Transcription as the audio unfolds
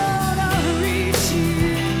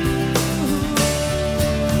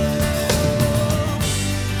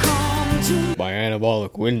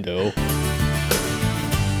window. Come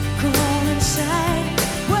on inside,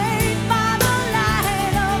 wait by the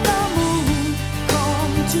light of the moon.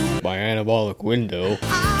 Come to My anabolic window.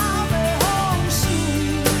 I'll be home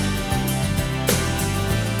soon.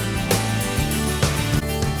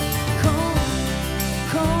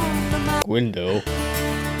 Come to my Window. I'll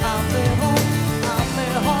be home, I'll be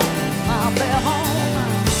home, I'll be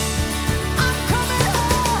home. I'm coming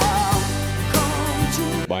home. Come to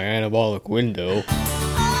My anabolic window. Come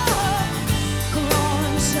on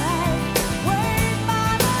inside, wait by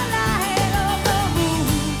the light of the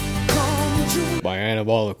moon. Come to My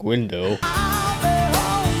anabolic window. I'll be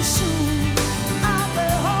home soon. I'll be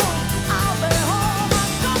home, I'll be home.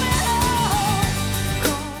 I'm coming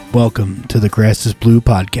home. Welcome to the Grass is Blue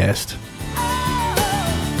podcast.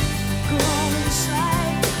 Come on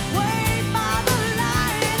inside, wait by the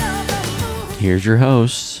light of the moon. Here's your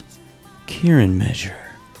hosts, Kieran Measure,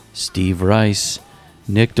 Steve Rice,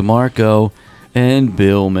 Nick DeMarco, and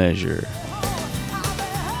Bill Measure.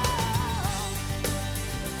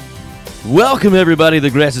 Welcome, everybody, to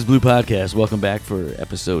the Grass is Blue podcast. Welcome back for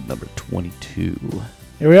episode number 22.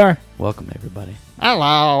 Here we are. Welcome, everybody.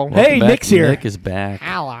 Hello. Welcome Hey, back. Nick's here. Nick is back.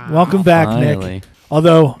 Welcome back, Finally. Nick.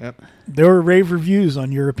 Although Yep. there were rave reviews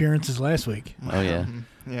on your appearances last week. Oh, yeah.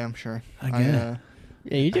 Yeah, I'm sure. Again.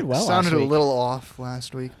 Yeah, you did well Sounded last week. a little off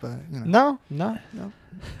last week, but you know. No.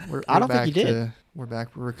 We're I don't think back you did. We're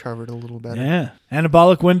back. We're recovered a little better. Yeah.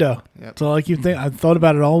 Anabolic window. Yep. That's all I keep thinking. I've thought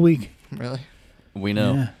about it all week. Really? We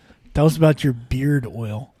know. Yeah. Tell us about your beard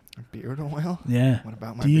oil. Beard oil? Yeah. What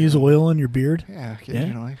about my Do you beard? use oil in your beard? Yeah,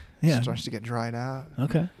 occasionally. Yeah. It starts to get dried out.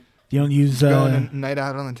 Okay. You don't use Going a night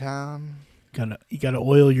out on the town. you gotta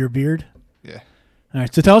oil your beard? Yeah. All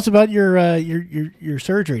right. So tell us about your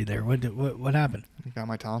surgery there. What happened? Got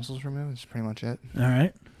my tonsils removed. That's pretty much it. All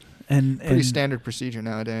right. And Pretty standard procedure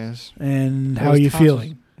nowadays. And how His are you tonsils-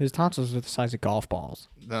 feeling? His tonsils are the size of golf balls.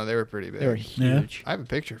 No, they were pretty big. They were Yeah. huge. I have a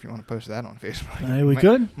picture if you want to post that on Facebook. We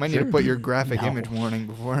could. Might need to put your graphic No. image warning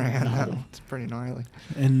beforehand. No. It's pretty gnarly.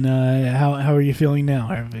 And how are you feeling now?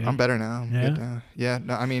 I'm better now. I'm Yeah? good now. Yeah.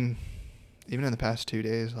 No, I mean, even in the past 2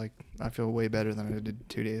 days, like I feel way better than I did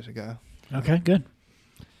 2 days ago. Okay, good.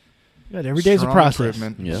 Good. Every day's a Strong process.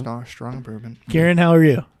 Improvement. Yeah. Strong improvement. Karen, how are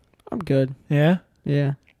you? I'm good. Yeah?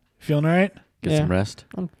 Yeah. Feeling all right? Get Yeah. some rest.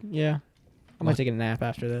 Yeah. I might take a nap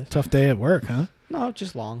after this. Tough day at work, huh? No,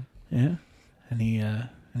 just long. Yeah. Any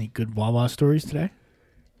good Wawa stories today?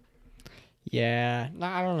 Yeah. No,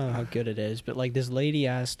 I don't know how good it is, but like this lady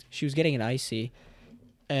asked, she was getting an icy,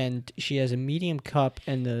 and she has a medium cup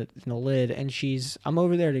and the lid, and I'm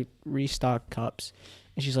over there to restock cups,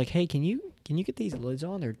 and she's like, "Hey, can you get these lids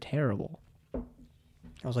on? They're terrible."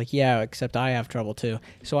 I was like, "Yeah, except I have trouble too."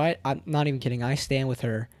 So I'm not even kidding. I stand with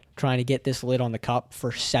her trying to get this lid on the cup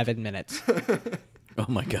for 7 minutes. Oh,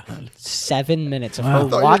 my God. 7 minutes of Wow. I her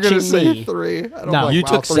thought you were watching gonna say me. 3. I don't No. like, You wow,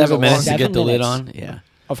 took 3's a 7 minutes to long- get the lid minutes. on? Yeah.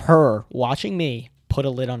 Of her watching me put a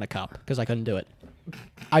lid on a cup because I couldn't do it.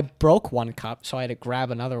 I broke one cup, so I had to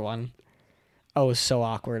grab another one. Oh, it was so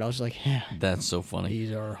awkward. I was like, yeah, That's so funny.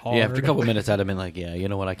 these are hard. Yeah, after a couple minutes, I'd have been like, yeah, you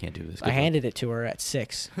know what? I can't do this. I handed it to her at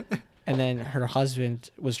 6, and then her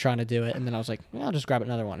husband was trying to do it, and then I was like, well, I'll just grab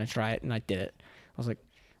another one and try it, and I did it. I was like,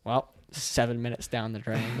 well, 7 minutes down the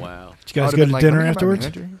drain. Wow. Did you I guys would've go been to like, dinner "Let me get my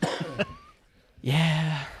afterwards? manager."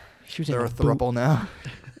 Yeah. She was in They're a a boot. throuple now.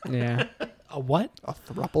 Yeah. A what? A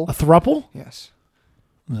throuple? A thruple? Yes.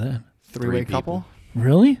 What's that? Three-way Three couple?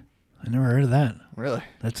 Really? I never heard of that. Really?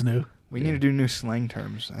 That's new. We need to do new slang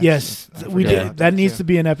terms. Yes, we forgot did. That needs to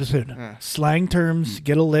be an episode. Yeah. Slang terms.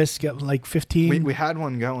 Get a list. Get like 15. We had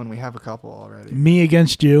one going. We have a couple already. Me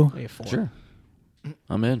against you, We have 4. Sure.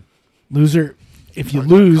 I'm in. loser. If you Oh,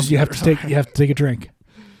 lose, come you have to here. take. You have to take a drink.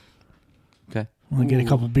 Okay. We'll get a Ooh,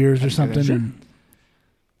 couple beers or that's good. something. Sure. And,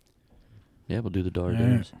 Yeah, we'll do the Dar All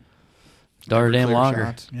Dams. Dar Dam Clear Lager.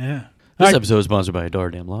 shots. yeah. This All right. episode is sponsored by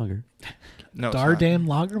Dar Dam Lager. No, it's not. Dardam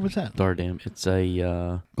Lager. What's that? Dar Dam. It's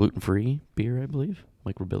a gluten-free beer, I believe.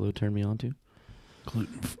 Mike Rubello turned me on to.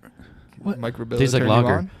 Gluten. What? Mike Rubello Tastes like turned you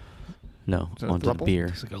lager. on? No, Is it a onto the throuple? beer.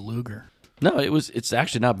 It's like a Luger. No, it's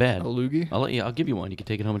actually not bad. A loogie? I'll give you one. You can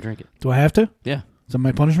take it home and drink it. Do I have to? Yeah. Is that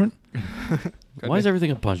my punishment? Why is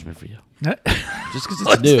everything a punishment for you? That- Just because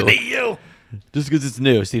it's new. Just because it's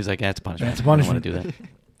new. Steve's like, that's a punishment. That's a punishment. I don't want to do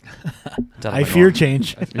that. It's out of I my fear norm.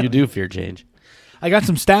 change. You do fear change. I got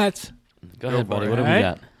some stats. Go ahead, for buddy. it. What do we All right.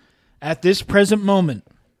 got? At this present moment,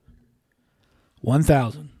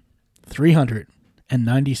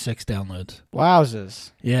 1,396 downloads.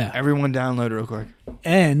 Wowzers. Yeah. Everyone download real quick.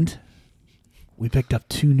 And we picked up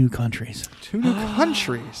 2 new countries. 2 new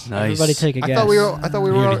countries. Nice. Everybody take a I guess. thought we were You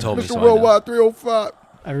already on told me, Mr. so I know. Worldwide 305.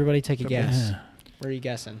 Everybody take a guess. Yeah. Where are you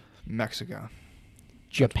guessing? Mexico.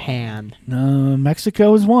 Japan. No,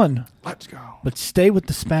 Mexico is one, Let's go. but stay with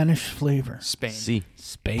the Spanish flavor. Spain. See,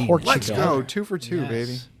 Spain. Portugal. Let's go. 2 for 2, Yes.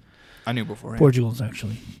 baby. I knew before. Portugal's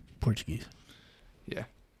actually Portuguese. Yeah.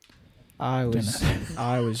 I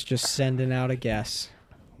was just sending out a guess.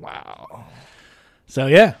 Wow. So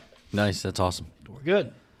yeah, nice. That's awesome. we're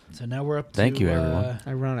good. So now we're up to. Thank you, everyone.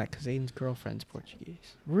 Ironic, because Aiden's girlfriend's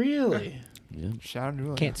Portuguese. Really? Yeah. Shout out to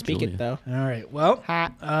Julia. Can't speak Julia. it though. All right. Well,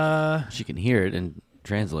 Ha. She can hear it and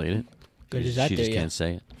translate it. Good as that She do just ya? can't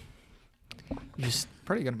say it. just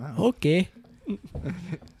Pretty good amount. Okay.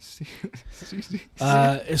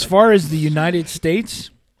 as far as the United States,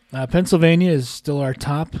 Pennsylvania is still our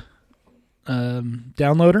top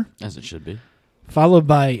downloader, As it should be. followed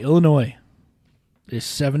by Illinois. There's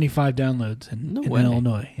 75 downloads in No way.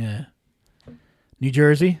 Illinois. Yeah. New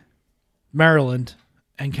Jersey, Maryland,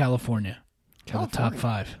 and California. Are the top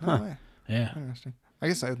 5. No way. Yeah. Interesting. I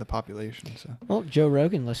guess I have the population, so. Well, Joe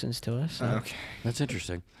Rogan listens to us. So. Okay. That's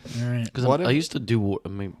interesting. All right. Because What I if- used to do. I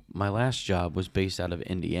mean, my last job was based out of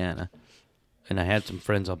Indiana, and I had some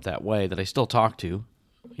friends up that way that I still talk to.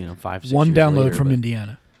 5, 6 One years download later, from but-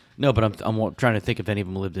 Indiana. No, but I'm trying to think if any of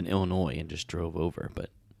them lived in Illinois and just drove over. But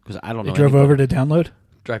because I don't They know. drove anybody- over to download?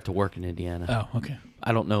 drive to work in Indiana. Oh, okay.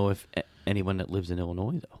 I don't know if anyone that lives in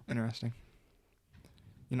Illinois though. Interesting.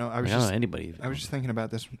 I I, was don't just know anybody. I was just thinking about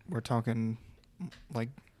this. We're talking like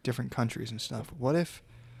different countries and stuff. What if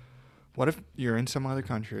you're in some other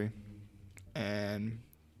country and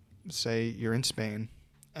say you're in Spain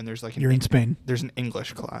and there's like You're in Spain. there's an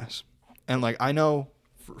English class. And like I know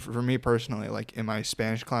for me personally, like in my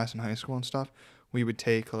Spanish class in high school and stuff, we would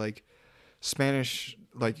take like Spanish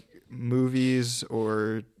like movies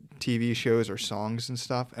or TV shows or songs and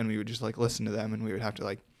stuff, and we would just like listen to them, and we would have to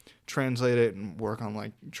like translate it and work on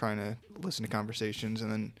like trying to listen to conversations,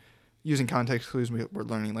 and then using context clues, we're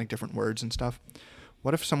learning like different words and stuff.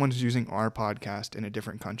 What if someone's using our podcast in a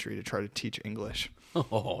different country to try to teach English?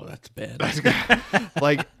 Oh, that's bad.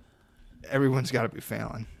 Like everyone's got to be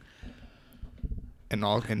failing.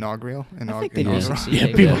 Inaugural. I think they do Yeah. succeed. Yeah,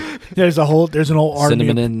 They people. will. There's an whole army.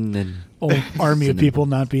 Cinnamon and Whole army of Cinnamon. people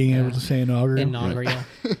not being able to say inaugural. Inaugural.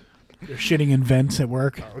 They're shitting in vents at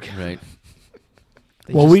work. right.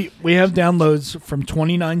 They Well, just- we have downloads from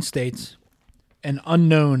 29 states, and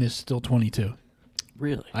unknown is still 22.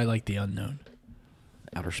 Really, I like the unknown.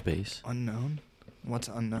 outer space. Unknown. What's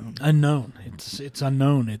unknown? Unknown. It's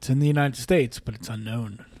unknown. It's in the United States, but it's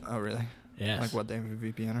unknown. Oh, really? Yes. Like what? They have a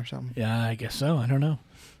VPN or something? Yeah, I guess so. I don't know.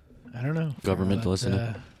 Government But, listening.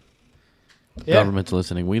 yeah. Government's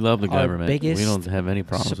listening. We love the Our government. We biggest don't have any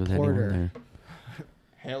problems with anyone supporter. there.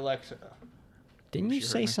 Hey Alexa. Didn't you She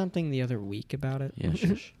heard say me. something the other week about it? Yeah,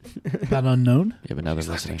 shush. About unknown. Yeah, but now they're She's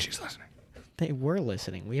listening. listening. She's listening. They were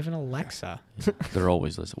listening. We have an Alexa. They're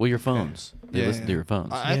always listening. Well, your phones. They Yeah, listen to yeah. your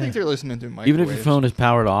phones. I Yeah. think they're listening through microwaves. Even if your phone is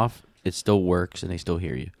powered off, it still works and they still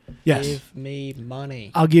hear you. Yes. Give me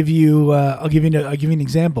money. I'll give you an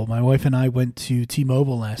example. My wife and I went to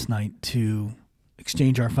T-Mobile last night to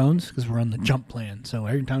exchange our phones because we're on the jump plan. So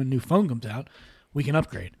every time a new phone comes out, we can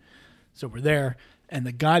upgrade. So we're there, and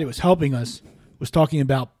the guy that was helping us was talking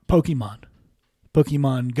about Pokemon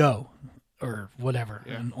Go, or whatever.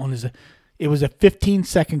 Yeah. And it was a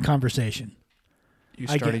 15-second conversation. You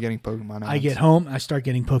I started get- getting Pokemon. I ads. get home, I start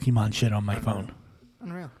getting Pokemon shit on my phone.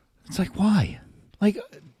 Unreal. It's like, why? Like,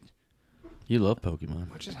 You love Pokemon.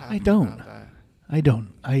 What just I happened? don't. About that? I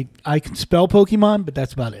don't. I can spell Pokemon, but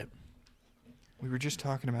that's about it. We were just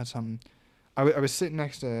talking about something. I was sitting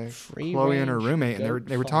next to Free Chloe and her range roommate, and goat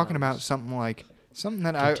they were talking about farms. something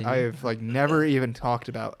that Continue. I've like never even talked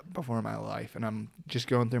about before in my life, and I'm just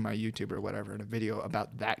going through my YouTube or whatever, and a video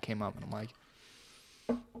about that came up, and I'm like,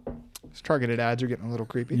 these targeted ads are getting a little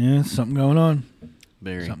creepy. Yeah, something going on.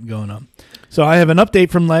 Very. Something going on. So I have an update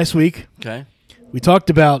from last week. Okay. We talked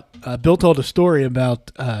about Bill told a story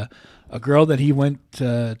about a girl that he went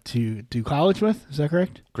to college with. Is that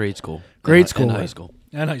correct? Grade school. Grade And school. high school.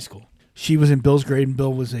 And high school. She was in Bill's grade, and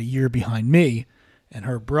Bill was a year behind me. And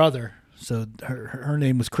her brother, so her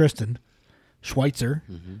name was Kristen Schweitzer,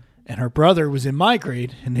 Mm-hmm. and her brother was in my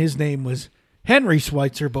grade, and his name was Henry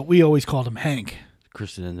Schweitzer, but we always called him Hank.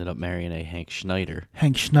 Kristen ended up marrying a Hank Schneider.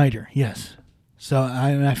 Hank Schneider, yes. So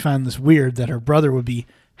I found this weird that her brother would be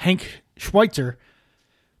Hank Schweitzer,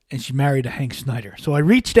 and she married a Hank Schneider. So I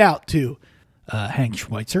reached out to Hank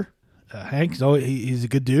Schweitzer. He's a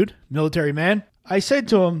good dude, military man. I said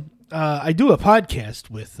to him, I do a podcast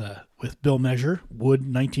with Bill Measure, Wood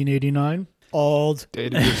 1989. Old.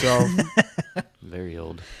 Dated yourself. Very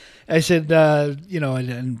old. I said,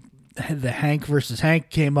 and the Hank versus Hank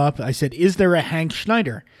came up. I said, is there a Hank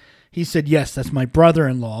Schneider? He said, yes, that's my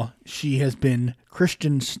brother-in-law. She has been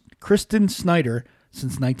Kristen Snyder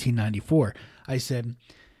since 1994. I said,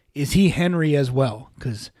 is he Henry as well?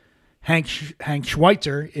 Because Hank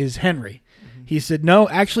Schweitzer is Henry. He said, no,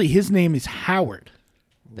 actually, his name is Howard.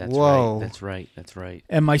 That's Whoa. right. That's right. That's right.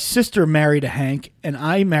 And my sister married a Hank, and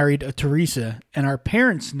I married a Teresa, and our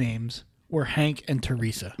parents' names were Hank and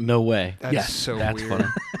Teresa. No way. That's Yes. so That's weird. funny.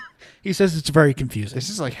 He says it's very confusing. This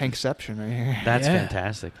is like Hankception right here. That's Yeah.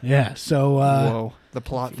 fantastic. Yeah, so Whoa. The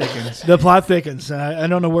plot thickens. the plot thickens. I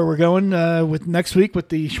don't know where we're going with next week with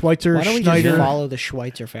the Schweitzer Why don't we Schneider. just follow the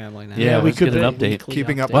Schweitzer family now? Yeah, we let's could get an be. update. Weekly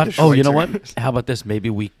Keeping up update. with the Oh, you know what? Schweitzer. How about this? Maybe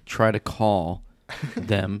we try to call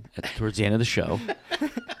them towards the end of the show.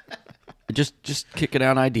 Just kicking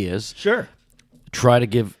out ideas. Sure. Try to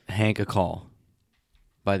give Hank a call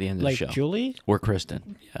by the end of Like the show. Julie? Or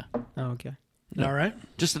Kristen. Yeah. Oh, okay. All right.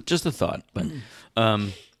 Just a thought. But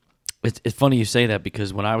it's funny you say that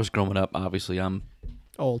because when I was growing up, obviously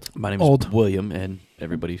Old. my name Old. is William and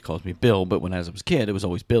everybody calls me Bill, but when I was a kid it was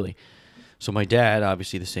always Billy. So my dad,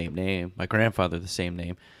 obviously the same name, my grandfather the same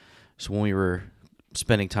name. So when we were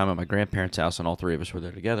spending time at my grandparents' house and all three of us were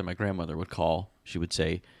there together, my grandmother would call, she would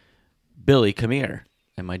say, Billy, come here.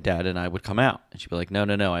 And my dad and I would come out. And she'd be like, no,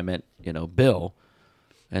 I meant, Bill.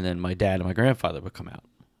 And then my dad and my grandfather would come out.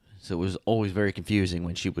 So it was always very confusing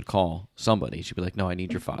when she would call somebody. She'd be like, no, I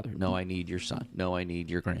need your father. No, I need your son. No, I need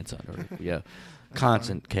your grandson. Or,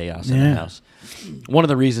 constant chaos in the Yeah. house. One of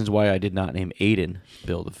the reasons why I did not name Aiden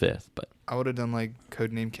Bill the Fifth, but I would have done like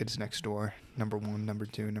codename Kids Next Door. Number 1, number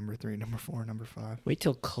 2, number 3, number 4, number 5. Wait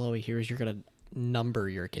till Chloe hears you're going to number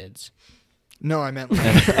your kids. No, I meant like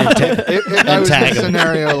if I was in a tag 'em.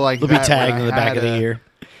 scenario like they'll be that. tagged where in the I back had of the a- year.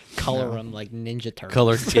 Color No. them like Ninja Turtles.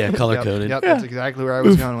 Color Yep, coded. Yep, that's exactly where I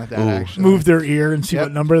was going with that. Ooh. Actually, Move their ear and see Yep.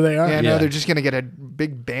 what number they are. Yeah, no, Yeah. they're just gonna get a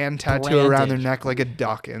big band tattoo around their Branded. neck like a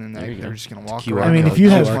duck, and then There you they're go. just gonna walk QR around. I mean, with if you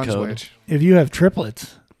a have- fun QR code. switch. If you have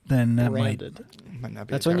triplets, then that Branded. Might not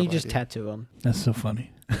be That's a when you terrible just idea. tattoo them. that's so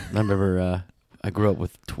funny. I remember I grew up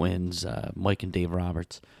with twins, Mike and Dave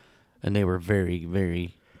Roberts, and they were very,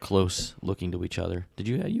 very close looking to each other. Did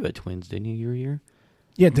you had twins, didn't you, your year?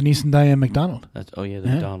 Yeah, Denise and Diane McDonald. The Yeah.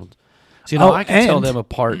 McDonald's. See, now Oh, I can tell and- them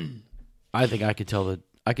apart. I think I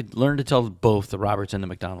could learn to tell both the Roberts and the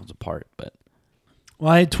McDonald's apart, but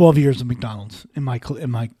Well, I had 12 years of McDonald's in my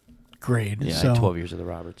grade. yeah, I so, had 12 years of the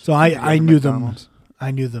Roberts. So Go I to knew them. McDonald's.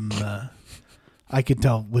 I knew them. I could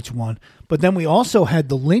tell which one. But then we also had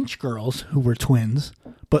the Lynch girls who were twins,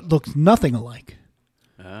 but looked nothing alike.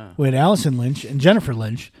 Ah. We had Allison Lynch and Jennifer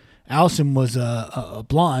Lynch. Allison was a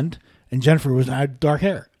blonde, and Jennifer had dark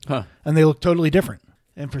hair, Huh. and they looked totally different.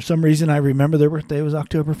 And for some reason, I remember their birthday was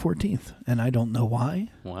October 14th, and I don't know why.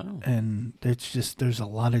 Wow. And it's just there's a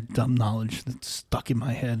lot of dumb knowledge that's stuck in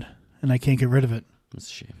my head, and I can't get rid of it. That's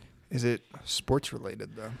a shame. Is it sports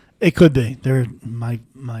related though? It could be.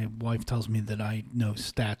 My wife tells me that I know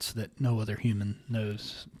stats that no other human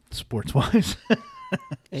knows sports wise.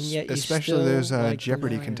 And yet you Especially still those like the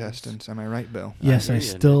Jeopardy Lions. contestants. Am I right, Bill? Yes, hear I you.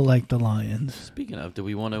 still like the Lions. Speaking of, do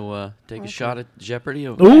we want to take a shot at Jeopardy?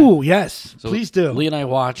 Ooh, yes. So Please do. Lee and I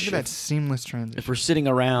Look watch. at that seamless transition. If we're sitting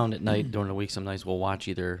around at night during the week, some nights we'll watch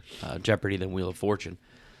either Jeopardy than Wheel of Fortune.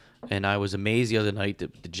 And I was amazed the other night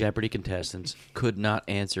that the Jeopardy contestants could not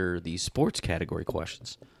answer the sports category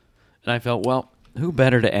questions. And I felt, well, who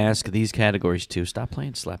better to ask these categories to? Stop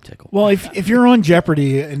playing slap tickle. Well, if you're on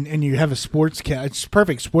Jeopardy and you have a sports it's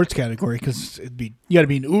perfect sports category because you got to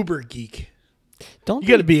be an uber geek. Don't You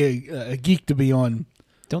got to be a geek to be on.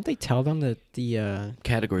 Don't they tell them that the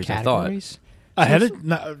Categories, categories? Ahead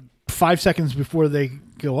of 5 seconds before they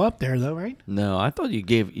go up there, though, right? I thought. No, I thought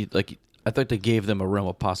I thought they gave them a realm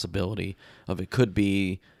of possibility of it could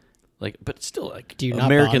be but still Do you not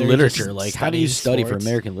American bother literature. just Like, how do you studying study for sports?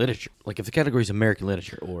 American literature? Like, if the category is American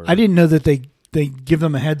literature, or I didn't know that they give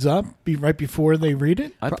them a heads up right before they read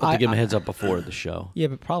it. I thought they give them a heads up before the show. Yeah,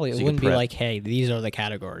 but probably So it you wouldn't can be prep. like, hey, these are the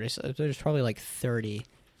categories. There's probably like 30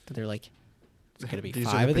 that they're like, it's going to be These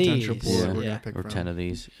are 5 the of these. potential pool that we're Yeah. gonna pick Or from. 10 of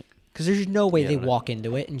these. Because there's no way Yeah, they but- walk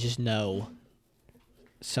into it and just know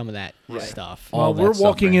some of that Right. stuff. All Well, that we're stuff,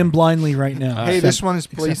 walking Brandon. in blindly right now. Hey, except- this one is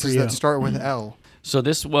except for places you. that start with L. So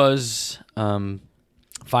this was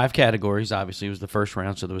 5 categories. Obviously, it was the first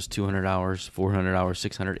round, so there was 200 hours, 400 hours,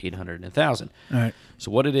 600, 800, and 1,000. All right.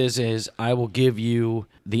 So what it is I will give you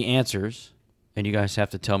the answers, and you guys have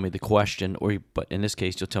to tell me the question, but in this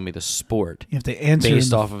case, you'll tell me the sport You have to answer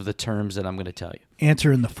based in off of the terms that I'm going to tell you.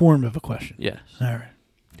 answer in the form of a question. Yes. All right.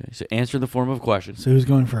 Okay. So answer in the form of a question. So who's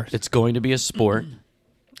going first? It's going to be a sport.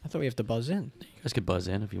 I thought we have to buzz in. You guys could buzz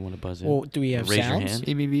in if you want to buzz in. Well, do we have Raise your sounds? hand.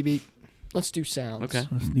 Beep, beep, beep, beep. Let's do sounds. Okay.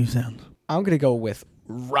 What's new sounds? I'm gonna go with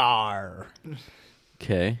rar.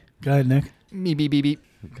 Okay. Go ahead, Nick. Me beep beep beep.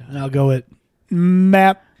 And I'll go with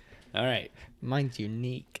map. All right. Mine's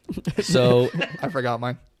unique. So, I forgot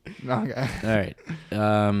mine. No, okay. all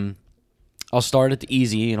right. I'll start at the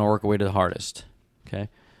easy and I'll work our way to the hardest. Okay.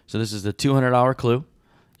 So this is the $200 clue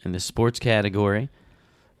in the sports category.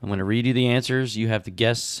 I'm going to read you the answers. You have to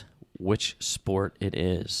guess which sport it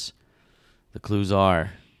is. The clues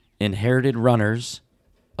are inherited runners,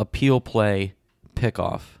 appeal play,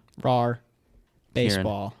 pickoff. Rar. Kieran,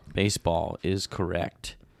 Baseball. Baseball is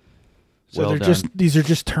correct. So Well they're done. these are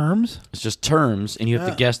just terms. It's just terms, and you have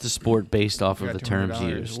to guess the sport based off We of got the terms $200.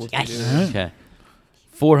 used. Whoop-de-doo. Okay.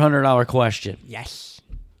 $400 question. Yes.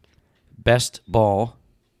 Best ball,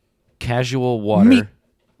 casual water. Me.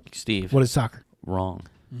 Steve. What is soccer? Wrong.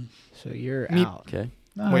 So you're Meep. out. Okay.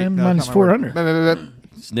 Wait, I'm no, minus that's not my word. 400.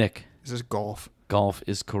 It's Nick. This is golf. Golf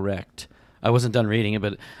is correct. I wasn't done reading it,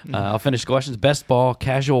 but I'll finish the questions. Best ball,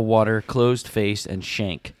 casual water, closed face, and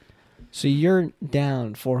shank. So you're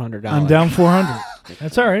down $400. I'm down 400.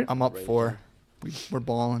 That's all right. I'm up 4. We're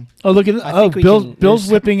balling. Oh, look at that. I Oh, think we Bill's can- Bill's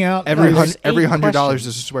there's- whipping out Every there's $100 questions.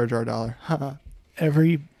 is a swear jar dollar.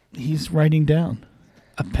 he's writing down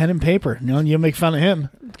a pen and paper. No, you'll make fun of him.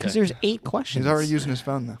 Because there's 8 questions. He's already using his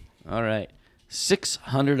phone though. All right.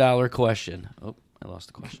 $600 question. Oh, I lost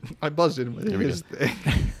the question. I buzzed it with Here we his thing.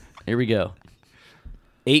 Here we go.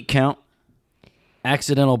 8 count.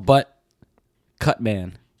 Accidental butt. Cut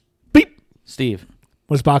man. Beep. Steve.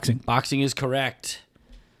 What's boxing? Boxing is correct.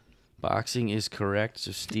 Boxing is correct.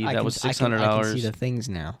 So Steve, I that can- was I can $600. see the things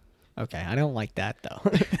now. Okay, I don't like that though.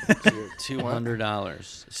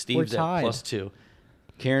 $200. Steve's We're at tied. +2.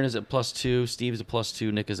 Karen is at +2. Steve is at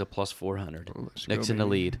 +2. Nick is at +400. Let's go, Nick's in the baby.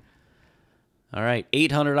 lead. All right,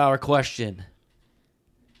 $800 question.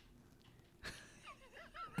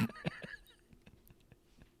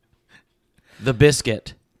 The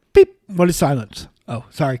biscuit. Beep. What is silence? Oh,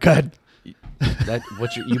 sorry. Go ahead. That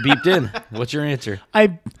you beeped in. What's your answer?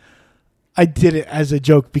 I did it as a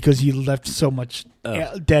joke because you left so much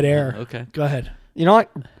Oh. dead air. Okay, Go ahead. You know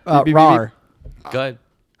what? Beep, beep, beep, Rar. go ahead.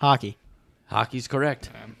 Hockey. Hockey's correct.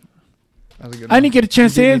 That was a good I one. didn't get a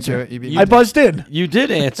chance You to beat me answer. to it. You beat me I to it. buzzed in. You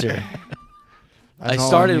did answer. I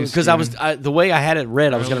started because I was the way I had it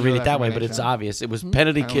read. I was I going to only read know it that that from way, an but it's exam. obvious. It was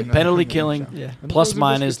penalty I only know that penalty from an killing exam. Yeah. plus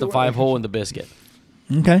minus the 5 hole in the biscuit.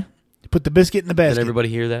 Okay. Put the biscuit in the Did basket. everybody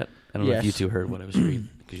hear that? I don't know if Yes. you two heard what I was reading.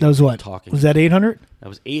 'cause you That was were what? Talking. Was that 800? That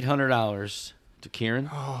was $800 to Kieran.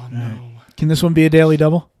 Oh no. Can this one be a daily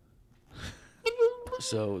double?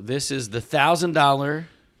 So this is the $1,000.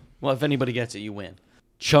 Well, if anybody gets it, you win.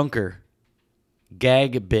 Chunker,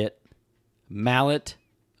 gag bit, mallet,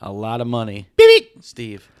 a lot of money. Beep, beep.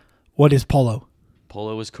 Steve, What is polo?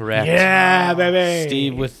 polo is correct. Yeah, baby.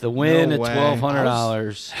 Steve with the win No at way.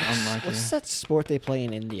 $1,200. Unlucky. What's that sport they play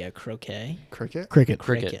in India? Croquet. Cricket? Cricket.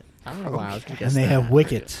 Cricket. I don't know why I was gonna And guess they that. have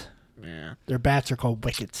wickets. Yeah. Their bats are called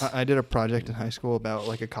wickets. I did a project in high school about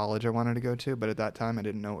like a college I wanted to go to, but at that time I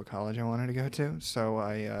didn't know what college I wanted to go to.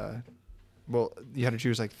 So well, you had to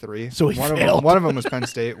choose like 3. So he one failed. One of them was Penn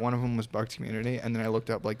State, one of them was Bucks Community, and then I looked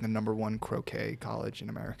up like the #1 croquet college in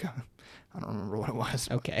America. I don't remember what it was.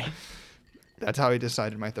 Okay. That's how I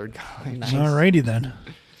decided my third college. Nice. Alrighty then.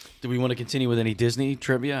 Do we want to continue with any Disney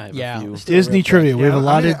trivia? I have Yeah, a few. let's do it Disney real quick. trivia. We have a I'm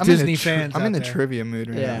lot in- of I'm in the Disney tri- fans. I'm in out the there. trivia mood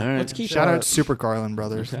right Yeah. now. All right. Let's keep Shout out Super Carlin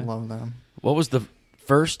Brothers. Okay. Love them. What was the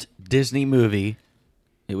first Disney movie?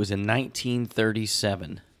 It was in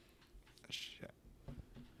 1937.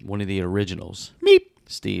 One of the originals. Meep.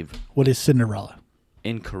 Steve, What is Cinderella?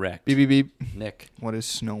 incorrect. Beep beep beep. Nick, What is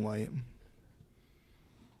Snow White?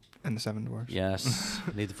 And the Seven Dwarfs. yes.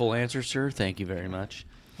 Need the full answer, sir? Thank you very much.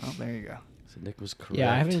 Oh, there you go. So Nick was correct.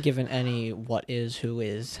 Yeah, I haven't given any what is, who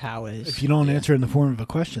is, how is. If you don't answer in the form of a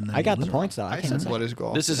question, then I got you the lose. points though. I I can't said say. what is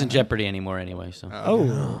golf. This isn't Jeopardy anymore anyway, so.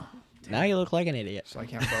 Oh, now you look like an idiot. So I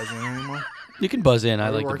can't buzz in anymore. You can buzz in. I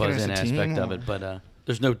Are we like the working buzz as in a aspect team, of or- it, but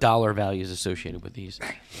there's no dollar values associated with these.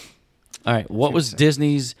 All right, what was Seems-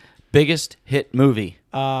 Disney's biggest hit movie?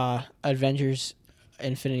 Avengers,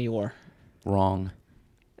 Infinity War. Wrong.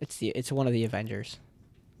 It's one of the Avengers.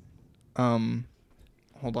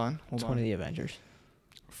 Hold on. It's one of the Avengers.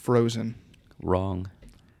 Frozen. Wrong.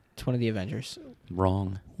 It's one of the Avengers,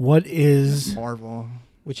 Wrong. What is Marvel.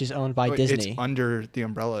 which is owned by Wait, Disney. It's under the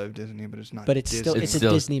umbrella of Disney, but it's not. But it's Disney. still It's it's a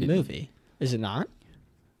still- Disney it- movie, is it not?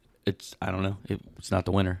 It's I don't know. It's not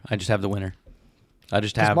the winner. I just have the winner. I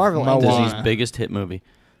just 'Cause have Marvel owns Disney's it. biggest hit movie.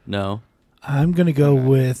 No. I'm gonna go Okay.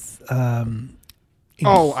 with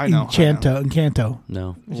Oh, I know, I Encanto.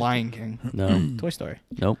 No. Lion King. No. Toy Story.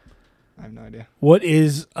 Nope. I have no idea. What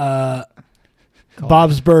is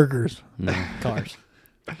Bob's Burgers? No. Cars.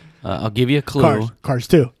 I'll give you a clue. Cars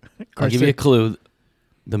 2. I'll Cars give you a 6. clue.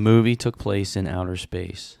 The movie took place in outer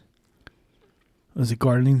space. Was it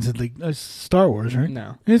Guardians of the Star Wars, right?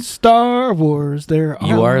 No. It's Star Wars. You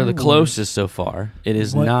are the closest so far. It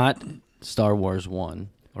is What? not Star Wars 1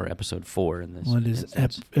 or Episode 4 in this. What is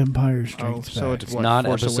instance. Empire Strikes Oh, so Back? It's What, not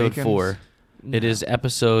Force Episode Awakens? 4. It is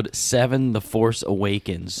Episode 7, The Force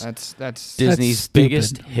Awakens. That's Disney's stupid.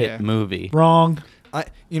 biggest hit Yeah. movie. Wrong. when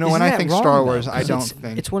Isn't I that think wrong, Star though? Wars, I 'Cause don't it's,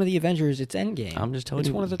 think it's one of the Avengers. It's Endgame. I'm just telling It's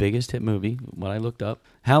you, one of the biggest hit movie, what I looked up.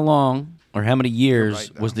 How long or how many years right,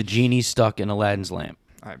 though. was the genie stuck in Aladdin's lamp?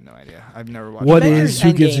 I have no idea. I've never watched. What it. Avengers is-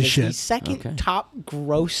 who gives a Endgame shit? The second Okay. top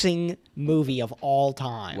grossing movie of all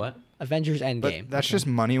time. What? Avengers Endgame. But that's just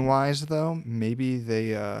money wise, though. Maybe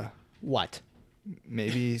they. What?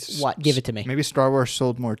 Maybe. What? Give it to me. Maybe Star Wars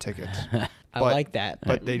sold more tickets, I But- like that.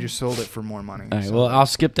 but they just sold it for more money. All right, so- well, I'll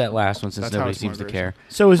skip that last one since That's how nobody it's seems to more care.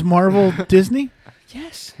 So is Marvel Disney?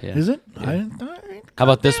 Yes. Yeah. Is it? Yeah. I How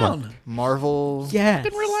about this one? Marvel. Yes.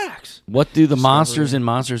 Then relax. What do the Discovery. monsters in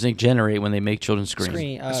Monsters Inc. generate when they make children scream?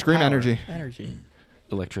 Screen power. energy. Energy.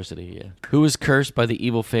 Electricity, yeah. Who is cursed by the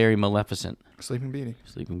evil fairy Maleficent? Sleeping Beauty.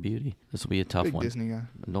 Sleeping Beauty. This will be a tough Big one. Disney guy.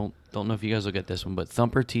 Don't know if you guys will get this one, but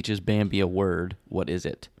Thumper teaches Bambi a word. What is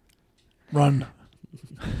it? Run.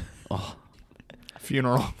 Oh,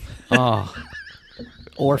 Funeral. oh,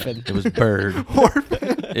 Orphan. it was bird.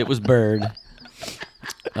 It was bird.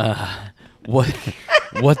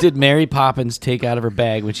 What did Mary Poppins take out of her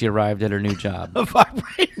bag when she arrived at her new job? A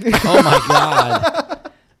vibrator. Oh my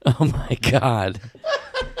god! Oh my god!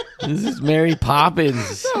 This is Mary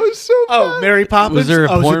Poppins. That was so. Oh, Mary Poppins. Was there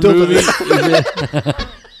a oh, porn it's movie? dildo.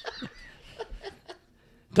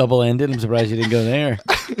 Double-ended. I'm surprised you didn't go there.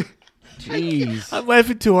 Jeez. I'm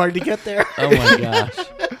laughing too hard to get there. Oh my gosh.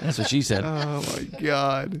 That's what she said. Oh my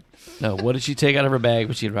god. No, what did she take out of her bag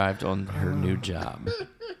when she arrived on her new job?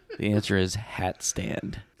 The answer is hat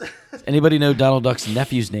stand. Anybody know Donald Duck's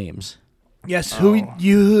nephews' names? Yes, Oh.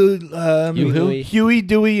 you who? Huey,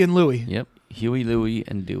 Dewey, and Louie. Yep. Huey, Louie,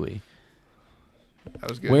 and Dewey. That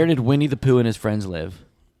was good. Where did Winnie the Pooh and his friends live?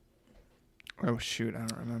 Oh shoot, I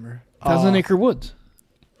don't remember. Thousand Acre Woods.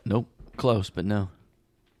 Nope. Close, but no.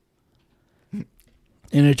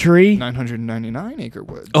 In a tree. 999 acre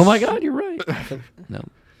woods. Oh my god, you're right. No.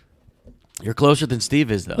 You're closer than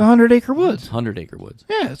Steve is, though. The 100 Acre Woods. 100 acre woods.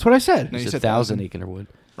 Yeah, that's what I said. No, you It's said 1,000 1,000. acre wood.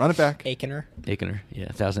 Run it back. Akener. Acre. Yeah,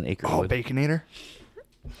 1,000 acre Oh, wood. Baconator.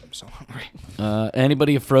 I'm so hungry.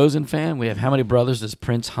 Anybody a Frozen fan? We have how many brothers does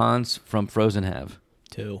Prince Hans from Frozen have?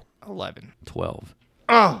 2. 11. 12.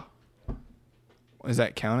 Oh. Is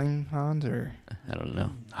that counting Hans or? I don't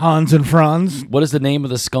know. Hans and Franz. What is the name of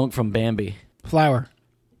the skunk from Bambi? Flower.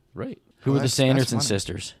 Right. Who Oh, are the that's Sanderson funny.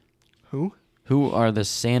 sisters? Who? Who are the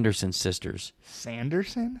Sanderson sisters?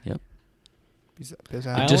 Sanderson? Yep. Biz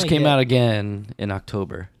I It just only came get- out again in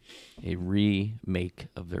October. A remake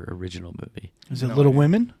of their original movie. Is it No Little idea.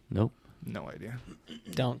 Women? Nope. No idea.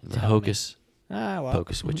 Don't The tell Hocus me. Ah, well.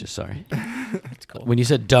 Pocus Witches, sorry. That's cool. When you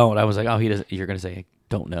said don't, I was like, oh, he does. You're going to say,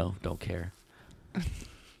 don't know, don't care. All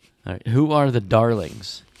right. Who are the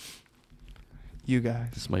Darlings? You guys.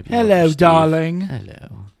 This might be more Hello, for Steve. darling.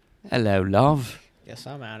 Hello. Hello, love. Guess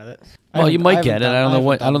I'm out of it. Well, you might get it. I don't know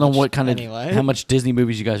what. haven't I don't know done what much kind of anyway. how much Disney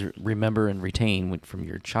movies you guys remember and retain from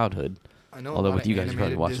your childhood. I know. Although a lot with of you guys, you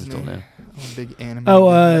probably animated watch them Disney. still now. I'm a big anime.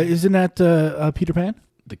 Oh, isn't that Peter Pan?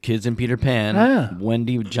 The kids in Peter Pan, Ah.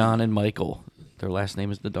 Wendy, John, and Michael. Their last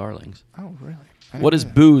name is the Darlings. Oh, really? I What didn't is know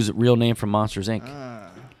that. Boo's real name from Monsters Inc.?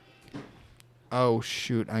 Oh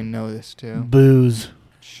shoot! I know this too. Booze.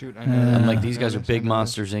 Shoot! I know. I'm this. like, I these know guys are this, big I know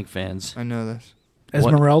Monsters Inc. fans. this. I know this.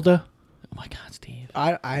 What? Esmeralda. Oh my God, Steve.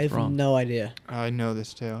 I have Wrong. no idea. I know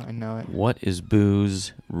this too. I know it. What is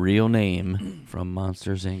Boo's real name from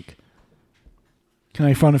Monsters Inc.? Can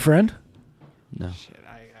I phone a friend? No. Shit!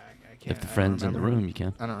 I can't. If the I don't friend's in the remember. room, you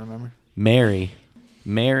can. I don't remember. Mary.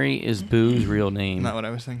 Mary is Boo's real name. Not what I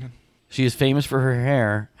was thinking. She is famous for her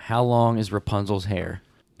hair. How long is Rapunzel's hair?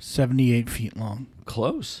 78 feet long.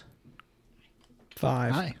 Close.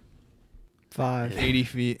 5. Hi. 5. 80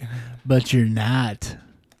 feet. But you're not.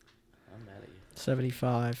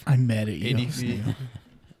 75. I'm mad at you. 80 feet.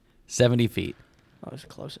 70 feet. I was the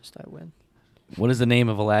closest. I win. What is the name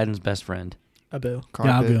of Aladdin's best friend? Abu.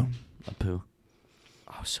 Carpet. Gabu. Apu.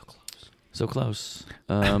 Oh, so close. So close.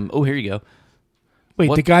 Oh, here you go. Wait,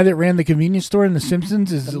 What- the guy that ran the convenience store in The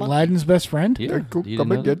Simpsons is The monkey. Aladdin's best friend? Yeah. They're cool. You didn't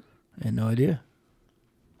know Good. I had no idea.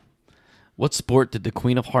 What sport did the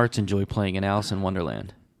Queen of Hearts enjoy playing in Alice in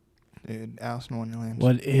Wonderland? Dude, Alice in Wonderland.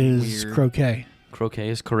 What is Weird. croquet? Croquet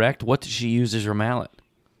is correct. What did she use as her mallet?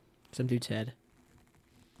 Some dude's head.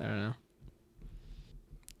 I don't know.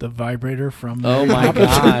 The vibrator from. Oh my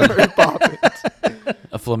god.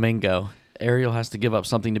 A flamingo. Ariel has to give up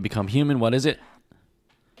something to become human. What is it?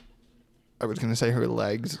 I was gonna say her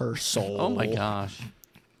legs. Her soul. Oh my gosh.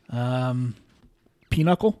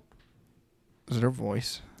 Pinochle. Is it her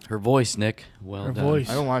voice? Her voice, Nick. Well Her done. voice.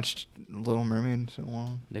 I haven't watched Little Mermaid in so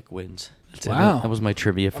long. Nick wins. That's Wow. That was my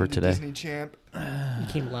trivia for I'm the today. Disney champ. You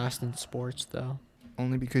came last in sports, though.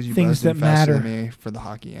 Only because you Things buzzed in that faster matter. than me for the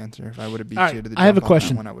hockey answer. If I would have beat All right, you to the I have jump a on that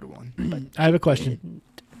question. one, I would have won. I have a question.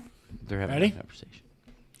 They're having Ready? a conversation.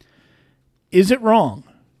 Is it wrong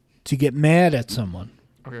to get mad at someone?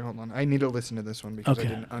 Okay, hold on. I need to listen to this one because Okay.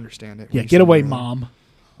 I didn't understand it. when Yeah, you get said away, it. Mom.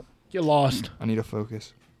 Get lost. I need to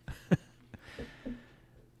focus.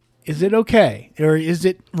 Is it okay or is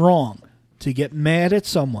it wrong to get mad at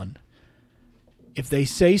someone if they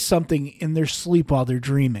say something in their sleep while they're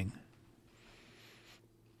dreaming?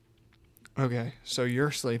 Okay, so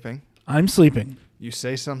you're sleeping. I'm sleeping. You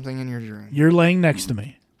say something in your dream. You're laying next to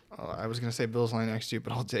me. Oh, I was gonna say Bill's lying next to you,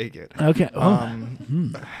 but I'll take it. Okay. Oh,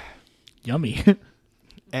 yummy.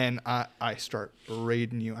 And I start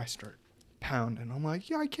raiding you. I start pounding. I'm like,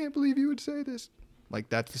 yeah, I can't believe you would say this. Like,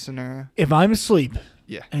 that's the scenario. If I'm asleep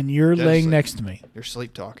Yeah, and you're Dead laying asleep. next to me, you're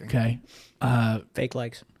sleep talking. okay, Fake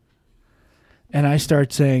legs. and I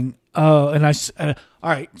start saying, "Oh," and all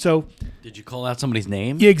right, so Did you call out somebody's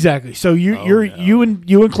name? yeah, exactly. So you Oh, you're no. you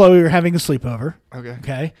and Chloe are having a sleepover, Okay.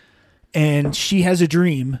 okay, and she has a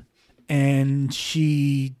dream, and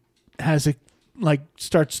she has a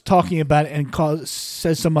starts talking about it and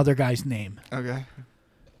says some other guy's name. Okay.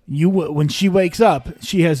 When she wakes up,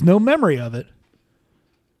 she has no memory of it.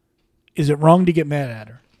 Is it wrong to get mad at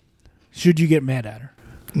her? Should you get mad at her?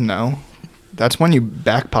 No, that's when you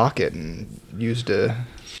back pocket and use to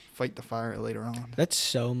fight the fire later on. That's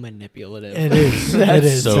so manipulative. It is. That's it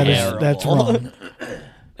is. so That's wrong.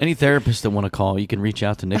 Any therapists that want to call, you can reach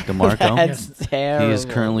out to Nick DeMarco. That's terrible. He is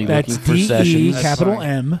currently That's looking for DE sessions. That's capital fine.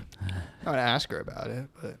 M. I would ask her about it,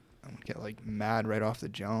 but I would get like mad right off the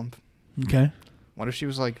jump. Okay. What if she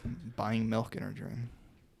was like buying milk in her dream?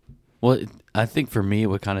 Well, I think for me, it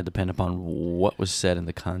would kind of depend upon what was said in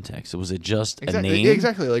the context. Was it just a name?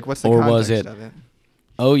 Exactly. Like, what's the Or context was it- of it?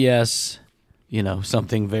 Oh, yes.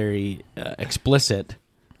 Something very explicit.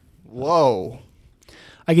 Whoa.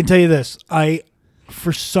 I can tell you this.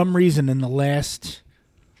 For some reason, in the last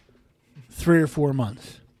 3 or 4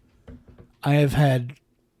 months, I have had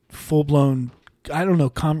full-blown, I don't know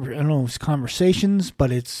if it's conversations,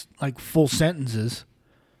 but it's like full sentences.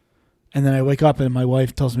 And then I wake up and my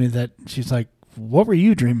wife tells me that she's like, "What were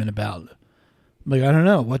you dreaming about?" I'm like, "I don't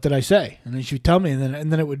know. What did I say?" And then she would tell me,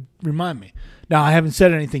 and then it would remind me. Now, I haven't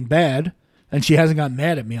said anything bad, and she hasn't gotten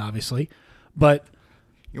mad at me, obviously. But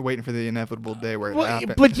You're waiting for the inevitable day where it well,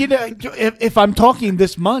 happens. but if I'm talking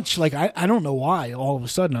this much, like I don't know why all of a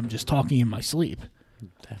sudden I'm just talking in my sleep.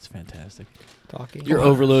 That's fantastic. Talking. You're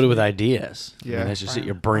overloaded with ideas. I mean, Yeah. that's just it.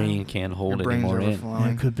 Your brain can't hold Your brain's anymore in. Yeah,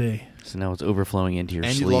 overflowing. it could be. So now it's overflowing into your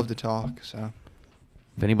And sleep. you love to talk, so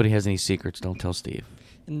If anybody has any secrets, don't tell Steve.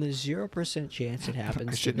 And the 0% chance it I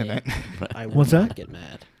happens to shouldn't me, have I would What's not that? get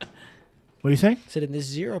mad. What do you say? Said in the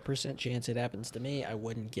 0% chance it happens to me, I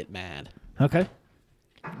wouldn't get mad. Okay.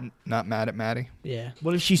 not mad at Maddie. Yeah.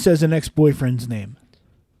 What if she says an ex-boyfriend's name?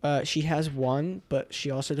 She has one, but she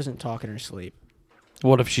also doesn't talk in her sleep.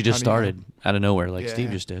 What if she just How do you know? started out of nowhere, like Yeah. Steve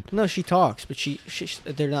just did? No, she talks, but she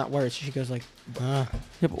they're not words. She goes like, Yeah,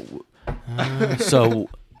 but so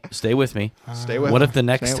stay with me. Stay with What her. if the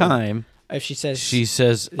next Stay with her. time if she says, she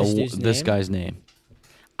says This dude's this name? guy's name?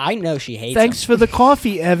 I know she hates Thanks for the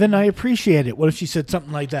coffee, Evan. I appreciate it. What if she said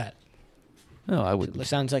something like that? No, I him. would. It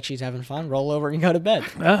sounds like she's having fun. Roll over and go to bed.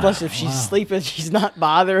 Ah, Plus, if she's wow. sleeping, she's not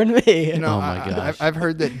bothering me. You know, Oh my gosh. I've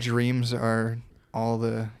heard that dreams are all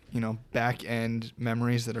the back end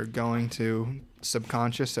memories that are going to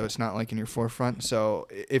subconscious, so it's not like in your forefront. So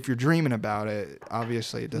if you're dreaming about it,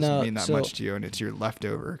 obviously it doesn't No, mean that so- much to you, and it's your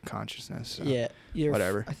leftover consciousness. So. Yeah,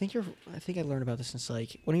 whatever. I think I learned about this since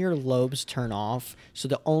like one of your lobes turn off, so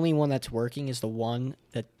the only one that's working is the one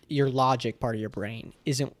that your logic part of your brain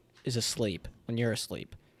is asleep when you're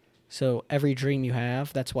asleep. So every dream you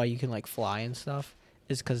have, that's why you can like fly and stuff,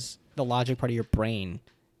 is because the logic part of your brain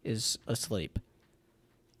is asleep.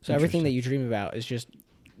 So everything that you dream about is just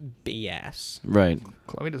BS. Right.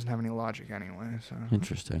 Chloe doesn't have any logic anyway. So.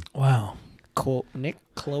 Interesting. Wow. Cool. Nick,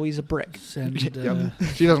 Chloe's a brick. Send, Yep.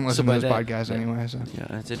 She doesn't listen by to this that- podcast yeah. anyway. So. Yeah,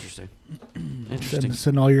 that's interesting. Interesting.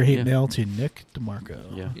 send all your hate Yeah. mail to Nick DeMarco.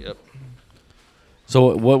 Yeah. Yep.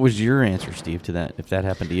 So, what was your answer, Steve, to that? If that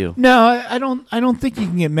happened to you? No, I don't think you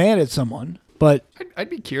can get mad at someone But I'd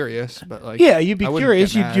be curious, but like yeah, you'd be I wouldn't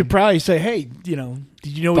curious. get You'd mad. probably say, "Hey, did you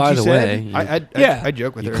know what By you the said?" way, I'd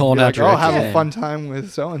joke with You her. calling Be out like, your "Oh, have ex. a Yeah. fun time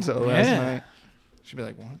with so and so last Yeah. night." She'd be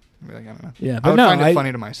like, "What?" I'd be like, "I don't know." Yeah, I but would no, find it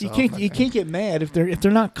funny to myself. You I can't think. get mad if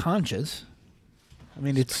they're not conscious. I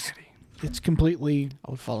mean, it's completely,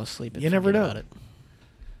 I would fall asleep. And You never forget know. about it.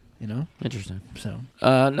 Interesting. So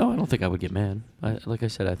No, I don't think I would get mad. Like I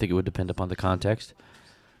said, I think it would depend upon the context.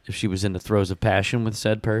 If she was in the throes of passion with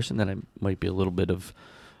said person, then I might be a little bit of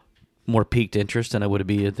more piqued interest than I would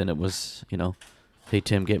be than it was, hey,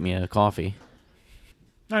 Tim, get me a coffee.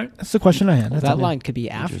 all right, that's the question I had. Well, That's that all. line could be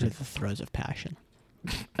after the Interesting. throes of passion.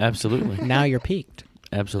 Absolutely. Now you're peaked,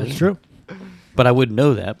 Absolutely. That's true. But I wouldn't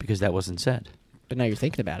know that because that wasn't said. but now you're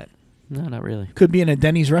thinking about it. No, not really. Could be in a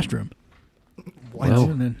Denny's restroom. What? Well-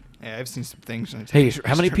 And then Yeah, I've seen some things. In a Hey, Denny's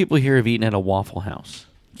how many restaurant. people here have eaten at a Waffle House?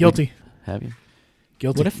 guilty. Have you?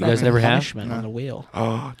 Guilty. What if You that guys was never have? punishment on the wheel?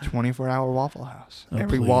 Oh, 24-hour Waffle House. Oh,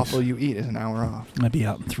 Every please. waffle you eat is an hour off. I'd be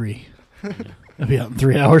out in 3. I'd be out in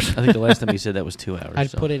 3 hours. I think the last time you said that was 2 hours. I'd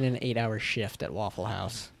so. put in an 8-hour shift at Waffle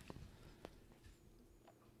House.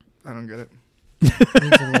 I don't get it.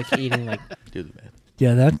 Means I'm like eating like Do the math.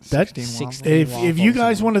 Yeah, that 16 16 waffles. if you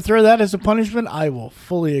guys want to throw that as a punishment, I will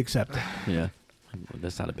fully accept it. Yeah.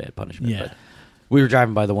 That's not a bad punishment. Yeah. But we were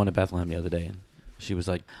driving by the one at Bethlehem the other day, and she was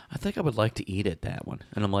like, I think I would like to eat at that one.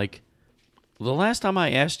 And I'm like, the last time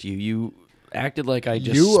I asked you, you acted like I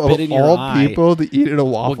just You spit of in your all eye. people to eat at a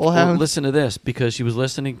Waffle Well, House. listen to this, because she was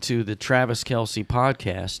listening to the Travis Kelce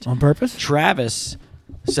podcast. On purpose? Travis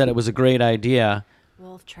said it was a great idea.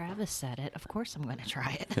 Well, if Travis said it, of course I'm going to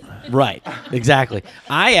try it. Right. Exactly.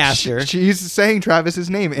 I asked her. She's saying Travis's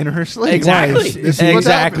name in her sleep. Exactly. This is what's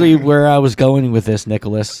Exactly where I was going with this,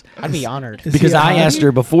 Nicholas. I'd be honored. Is Because he a I hottie? asked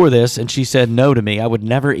her before this, and she said no to me. I would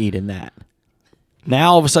never eat in that.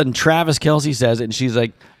 Now all of a sudden, Travis Kelce says it, and she's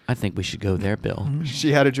like, "I think we should go there, Bill."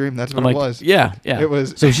 She had a dream. That's what I'm like, it was. "Yeah, yeah." It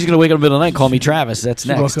was- So she's gonna wake up in the middle of the night, and call me Travis. That's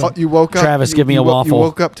next. woke Oh, you woke up. Travis, you- give me you a wo- waffle. You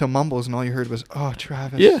woke up to mumbles, and all you heard was, "Oh,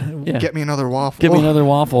 Travis, Yeah. get me another waffle." Give me another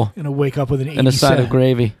waffle Gonna wake up with an 87. and a side of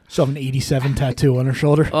gravy. She'll have an 87 tattoo on her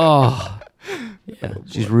shoulder. Oh, yeah.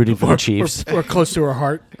 She's rooting for the Chiefs. Or close to her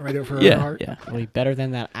heart, right over her Yeah, heart. yeah. It'll be better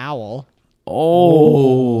than that owl.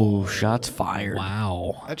 Oh, shots fired!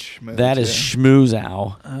 Wow. That's schmoo. That is schmooze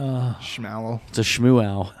owl. schmowl. It's a shmoo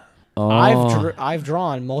owl. Oh, I've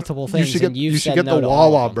drawn multiple You things, should get, and you've you should said get no the to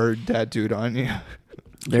all Wawa of them. bird tattooed on you.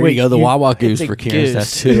 there Wait, you go. The you- Wawa goose it's a for Kieran's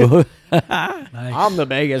goose. tattoo. Nice. I'm the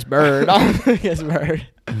biggest bird. I'm the biggest bird.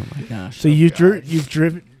 Oh my gosh. So you've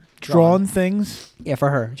drawn things Yeah, for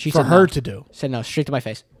her. She for said her no. to do. Said no, straight to my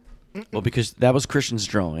face. Well, because that was Christian's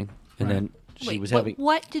drawing, and Right. then she Wait, was what, having.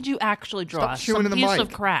 what did you actually draw? Stop chewing Some in the piece mic.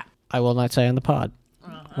 of crap. I will not say on the pod.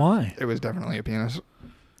 Why? It was definitely a penis.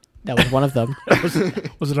 That was one of them.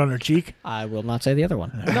 Was it on her cheek? I will not say the other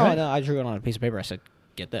one. No, I drew it on a piece of paper. I said,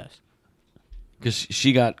 "Get this." Because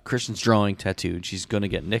she got Christian's drawing tattooed. She's going to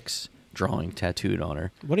get Nick's drawing tattooed on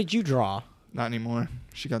her. What did you draw? Not anymore.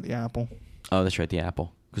 She got the apple. Oh, that's right, the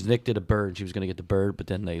apple. Because Nick did a bird. She was going to get the bird, but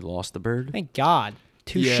then they lost the bird. Thank God.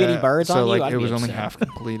 Two Yeah, shitty birds so on like you. I'd it be was only upset. half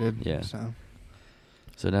completed. Yeah. So,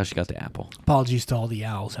 So now she got the apple. Apologies to all the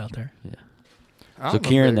owls out there. Yeah. I So don't know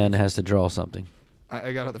Kieran bird. then has to draw something.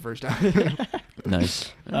 I got it the first time.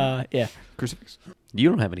 Nice. Yeah. Crucifix. You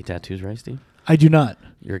don't have any tattoos, right, Steve? I do not.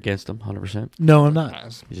 You're against them, 100%. No, I'm not.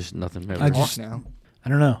 Nice. You just nothing. I just- now. I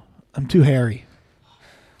don't know. I'm too hairy.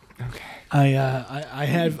 Okay.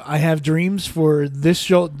 I have dreams for this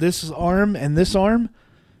arm and this arm,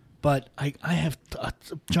 but I have a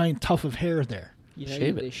giant tuft of hair there. You know,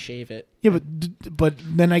 Shave they it. shave it. Yeah, but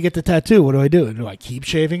then I get the tattoo. What do I do? Do I keep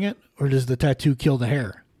shaving it, or does the tattoo kill the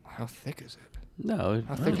hair? How thick is it? No,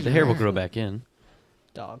 How thick is the hair will your hair? grow back in.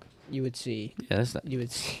 Dog. You would see. Yeah, that's not. You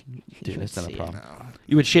would see. Dude, you that's would not a see it. problem. No.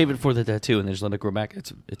 You would shave it for the tattoo and then just let it grow back.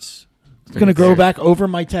 It's It's gonna grow back over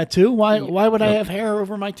my tattoo. Why Yeah. would I Nope. have hair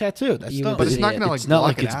over my tattoo? That's You dumb. But it's not Yeah, gonna it's like not block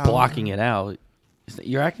like it it's out. blocking it out.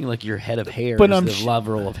 You're acting like your head of hair But is I'm the sh-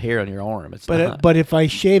 level of hair on your arm. It's not. But if I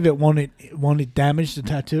shave it, won't it damage the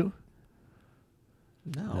tattoo?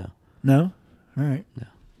 No. No. All right.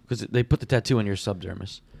 Because they put the tattoo on your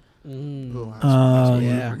subdermis. The Mm. last one. That's what we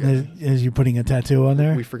yeah. forgot. Is you putting a tattoo on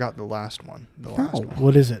there? We forgot the last one. The last one.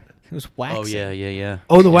 What is it? It was waxing. Oh yeah.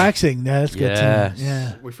 Oh, the waxing. That's good Yes. too.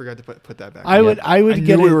 Yeah. We forgot to put that back. I would I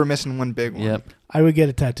get knew we it. were missing one big one. Yep. I would get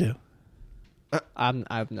a tattoo. I'm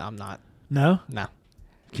not. No. No.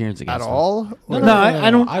 Kieran's against At them. all? No, Or I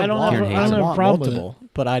don't. I I don't want, have. Kieran I hates don't it. have a problem with it. multiple,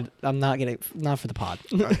 but I'm not getting not for the pod.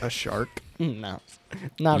 a shark? No.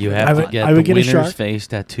 Not You for have the I to would- pod. get I would the get a winner's shark. face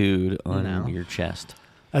tattooed on No. your chest.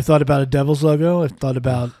 I thought about a Devil's logo. I've thought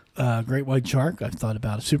about Great White Shark. I've thought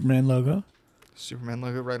about a Superman logo. Superman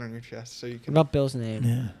logo right on your chest, so you What can. about Bill's name?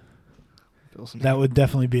 Yeah. Bill's That would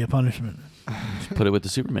definitely be a punishment. Just put it with the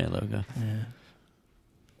Superman logo. Yeah.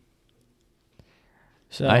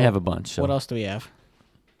 So I have a bunch. So. What else do we have?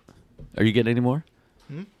 Are you getting any more?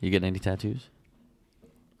 Hmm? You getting any tattoos?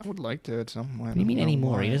 I would like to at some point. What do you mean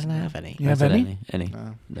anymore? He doesn't have any. You I have said any? Any?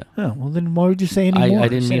 No. No. Oh, well, then why would you say any more? I You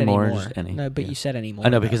didn't said mean more, anymore. just any. No, but Yeah. you said anymore. I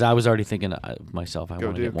know because I was already thinking myself. I Go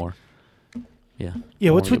want to get Duke. more. Yeah. Yeah,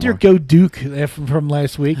 I what's wanna with get your more. Go Duke from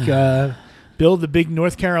last week? Bill, the big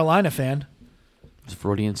North Carolina fan. It's a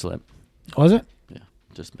Freudian slip. Was it?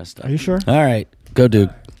 Just messed up. Are you sure? All right, go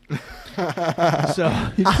Duke. So,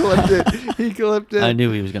 He clipped it. He clipped it. I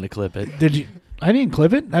knew he was gonna clip it. did you? I didn't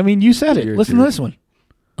clip it. I mean, you said it. You're a Listen to jerk. this one.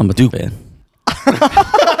 I'm a Duke fan.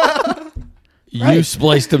 You Right.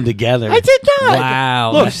 spliced them together. I did not.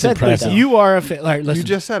 Wow, Look, that's said that, impressive. though. You are a fan. All right, listen. You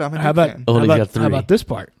just said I'm a how Duke about fan. Oh, how you got about, three. how about this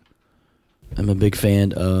part? I'm a big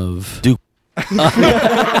fan of Duke.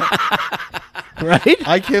 Right?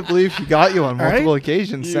 I can't believe he got you on All right. multiple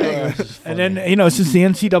occasions saying this. And then since the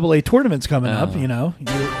NCAA tournament's coming up, Oh. you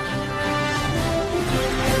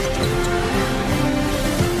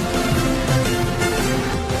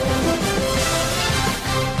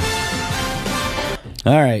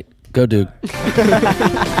All right, go Duke. I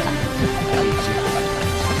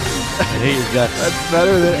hate your guts. That's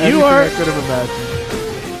better than anything are- I could have imagined.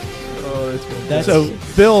 Oh, that's good. That's so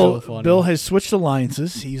Bill so funny. Bill has switched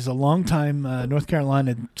alliances. He's a longtime North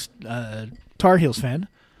Carolina Tar Heels fan,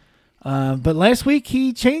 but last week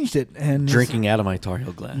he changed it and Drinking out of my Tar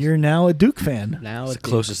Heel glass. You're now a Duke fan. Now It's it's the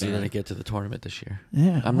closest thing that I get to the tournament this year.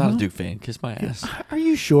 Yeah, I'm not well, a Duke fan. Kiss my ass. Are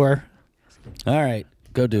you sure? All right,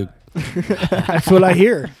 go Duke. That's what I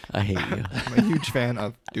hear. I hate you. I'm a huge fan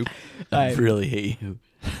of Duke. I Alright. really hate you.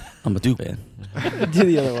 I'm a Duke fan. Do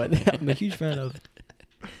the other one. I'm a huge fan of.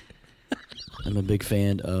 I'm a big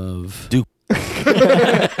fan of Duke.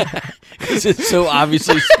 Because it's so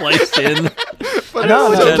obviously spliced in. But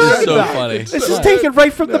No, That no, is so no. funny. This is taken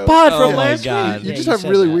right from the pod Oh from my last God. week. You Yeah, just you have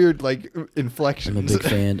said really that. weird like I'm a inflections. big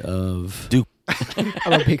fan of Duke.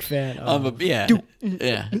 I'm a big fan of. Yeah.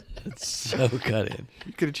 Yeah. It's so cut in.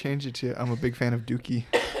 You could have changed it to I'm a big fan of Dookie.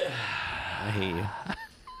 I hate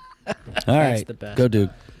you. All right, the best. go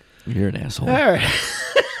Duke. You're an asshole. All right.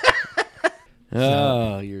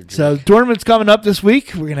 Oh, you're a jerk. So tournament's coming up this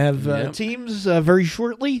week. We're gonna have Yep. teams very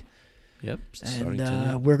shortly, Yep. and Starting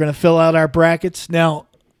tonight. we're gonna fill out our brackets. Now,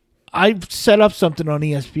 I've set up something on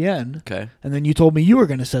ESPN, Okay. and then you told me you were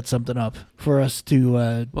gonna set something up for us to do Well,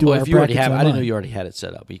 our if you already brackets have, I didn't know online. you already had it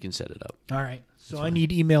set up. But you can set it up. All right. So I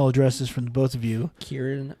need email addresses from the both of you.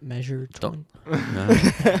 Kieran Measure. Don't- No,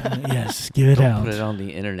 Yes, give it out. put it on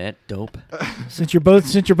the internet. Dope. Since you're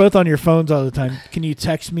both on your phones all the time, can you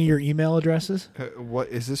text me your email addresses? What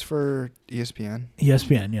is this for ESPN?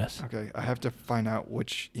 ESPN, yes. Okay, I have to find out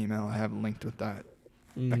which email I have linked with that.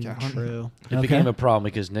 Okay. True. It Okay. became a problem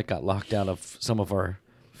because Nick got locked out of some of our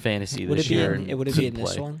fantasy Would this it be year. in? and It would it be in couldn't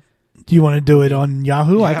this play. one? Do you want to do it on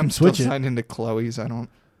Yahoo? Yeah, I can I'm switch still it. signed into Chloe's. I don't.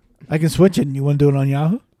 I can switch it. And you want to do it on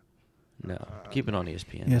Yahoo? No, keep it on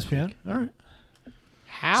ESPN. ESPN. All right.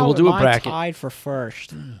 How we'll do am a I bracket. tied for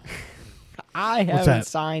first? I What's haven't that?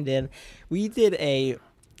 signed in. We did a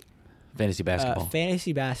Fantasy basketball.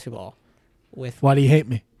 fantasy basketball with. Why do you hate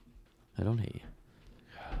me? I don't hate you.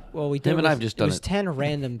 Well, we did. Him and with- I've just it done was it. 10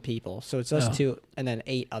 random people, so it's us Oh. two, and then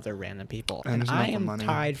 8 other random people. And And there's I enough am money.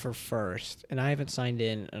 tied for first, and I haven't signed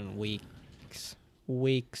in weeks.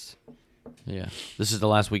 Yeah, this is the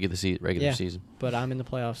last week of the regular Yeah. season. But I'm in the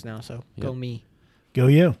playoffs now, so go Yep. me. Go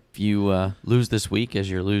you. If you lose this week as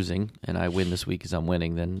you're losing, and I win this week as I'm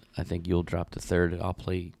winning, then I think you'll drop to third, and I'll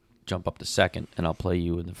jump up to second, and I'll play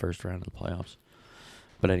you in the first round of the playoffs.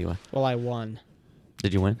 But anyway, Well, I won.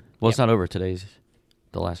 did you win? Well, it's Yep. not over. Today's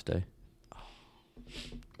the last day.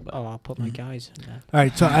 Oh, I'll put my guys in that. All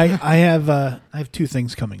right. So I have 2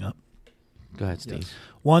 things coming up. Go ahead, Steve.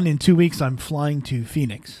 One, in 2 weeks, I'm flying to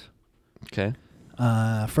Phoenix. Okay.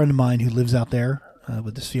 A friend of mine who lives out there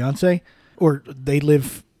with his fiance, or they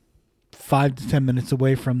live 5 to 10 minutes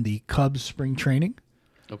away from the Cubs spring training.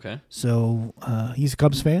 Okay. So he's a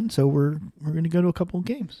Cubs fan. So we're going to go to a couple of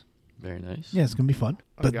games. Very nice. Yeah, it's going to be fun.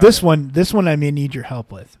 I But got this it. one I may need your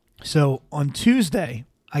help with. So on Tuesday,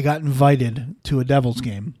 I got invited to a Devils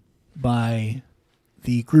game by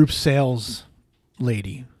the group sales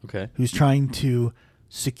lady Okay. who's trying to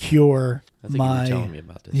secure I think you my. were telling me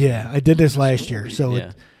about this. Yeah, I did this last year. So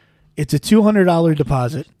Yeah. it's a $200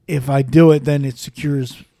 deposit. If I do it, then it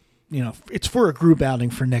secures, it's for a group outing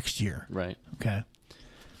for next year. Right. Okay.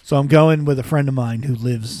 So I'm going with a friend of mine who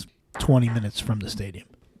lives 20 minutes from the stadium.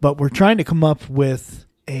 But we're trying to come up with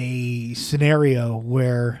a scenario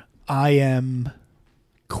where I am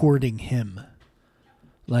courting him.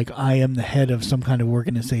 Like I am the head of some kind of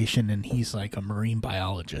organization and he's like a marine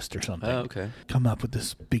biologist or something. Oh, okay. Come up with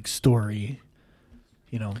this big story,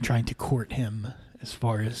 you know, trying to court him as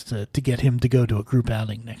far as to get him to go to a group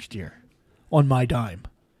outing next year on my dime.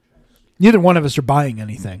 Neither one of us are buying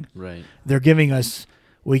anything. Right. They're giving us,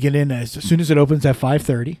 we get in as soon as it opens at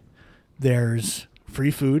 5:30. There's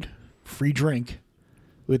free food, free drink.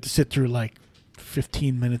 We have to sit through like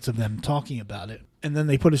 15 minutes of them talking about it. And then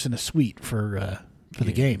they put us in a suite for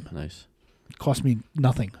the game. Nice. It cost me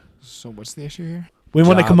nothing. So what's the issue here? We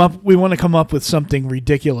want to Job. come up. We want to come up with something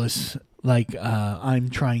ridiculous, like I'm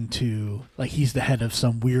trying to, like he's the head of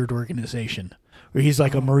some weird organization, or he's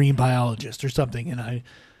like a marine biologist or something, and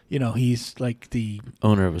he's like the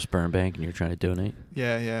Owner of a sperm bank, and you're trying to donate.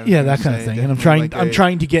 Yeah, yeah. I was yeah gonna that kind of say, thing. And definitely I'm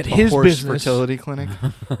trying to get his horse business. fertility clinic.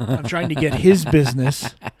 I'm trying to get his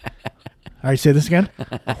business. All right, say this again.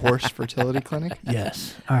 A horse fertility clinic.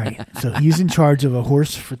 Yes. All right. So he's in charge of a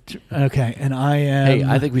horse. Okay, and I am. Hey,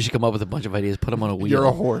 I think we should come up with a bunch of ideas, put them on a wheel. You're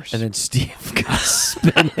a horse. And then Steve can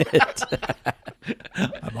spin it.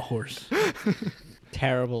 I'm a horse.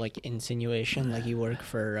 Terrible like insinuation, like you work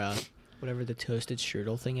for whatever the toasted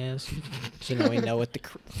strudel thing is. So now we know what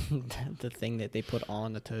the thing that they put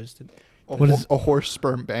on the toasted. What is- A horse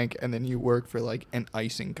sperm bank, and then you work for like an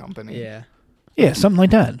icing company. Yeah. Yeah, something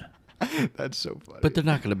like that. That's so funny. But they're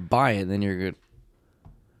not going to buy it, then you're good.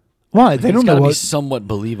 Why? They It's don't know gotta be what. somewhat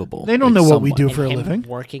believable. They don't Like, know what we somewhat. do And for a him living.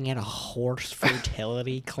 working at a horse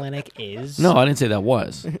fertility clinic is No, I didn't say that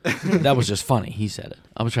was. That was just funny. He said it.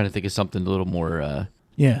 I was trying to think of something a little more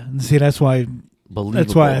Yeah, and see, that's why believable.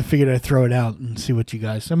 That's why I figured I'd throw it out and see what you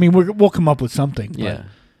guys. I mean, we'll come up with something. But Yeah.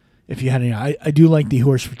 If you had any, I do like the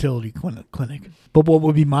horse fertility clinic. But what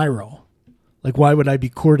would be my role? Like, why would I be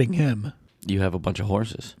courting him? You have a bunch of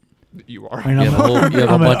horses. you are. I mean, You have a whole- you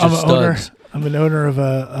have a bunch of owner, studs. I'm an owner of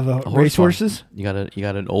a horse race farm. horses. You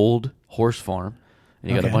got an old horse farm, and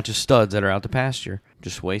you got Okay. a bunch of studs that are out to pasture,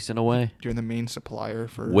 just wasting away, You're the main supplier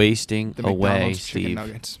for wasting the away, McDonald's chicken Steve.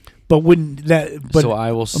 nuggets. But wouldn't that? But So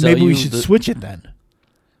I will or sell maybe you we should the- switch it then.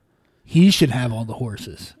 He should have all the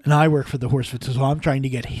horses, and I work for the horse fertility. So I'm trying to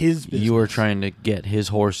get his business. You are trying to get his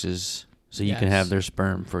horses so you can Yes. have their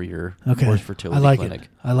sperm for your Okay. horse fertility I like clinic. it.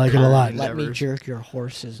 I like it a lot. Let me endeavors. jerk your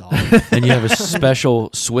horses off. And you have a special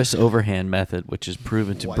Swiss overhand method, which is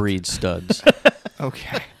proven to What? breed studs.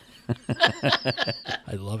 Okay.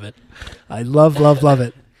 I love it. I love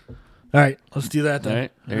it. All right, let's do that All then.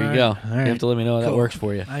 right, there you All go. right, all You right. have to let me know how that Cool. works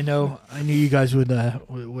for you. I know. I knew you guys would help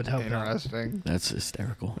out. Interesting. That's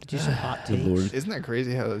hysterical. Do some hot Good takes. Lord. Isn't that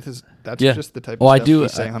crazy how that's Yeah. just the type Oh, of I stuff do- we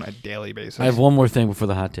say I- on a daily basis? I have one more thing before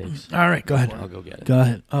the hot takes. All right, go ahead. I'll go get it. Go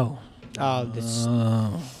ahead. Oh. This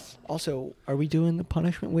also, are we doing the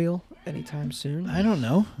punishment wheel anytime soon? I don't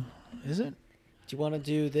know. Is it? Do you want to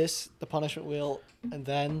do this, the punishment wheel, and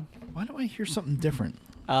then? Why do I hear something different?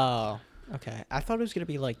 Oh, okay. I thought it was gonna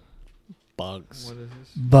be like bugs. What is this?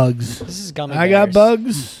 Bugs. This is gummy I got bears.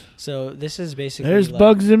 bugs. So this is basically. There's like,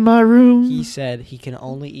 bugs in my room. He said he can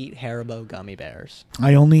only eat Haribo gummy bears.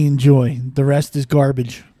 I only enjoy. The rest is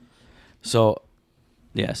garbage. So,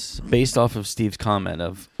 yes, based off of Steve's comment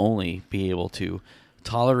of only be able to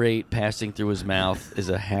tolerate passing through his mouth is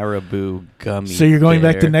a Haribo gummy. So you're going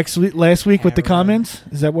back to bear. last week with the Haribo. comments?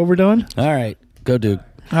 Is that what we're doing? All right, go Duke.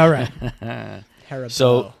 All right. Haribo.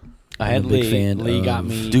 So I had I'm a big Lee. fan Lee got of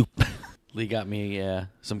me. Duke. Lee got me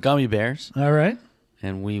some gummy bears, All right.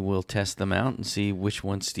 and we will test them out and see which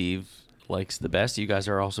one Steve likes the best. You guys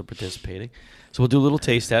are also participating, so we'll do a little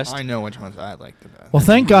taste test. I know which ones I like the best. Well,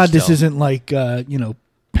 thank God this Still. isn't like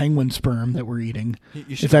penguin sperm that we're eating.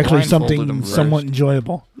 You should It's actually blindfolded something them somewhat first.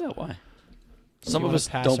 enjoyable. No, why? Some You of wanna us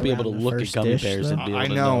pass don't be able to around the look at first gummy dish, bears though? and be able I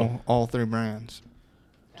to know all three brands.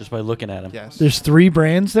 just by looking at them. Yes. There's 3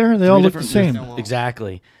 brands there. They all look the same. different-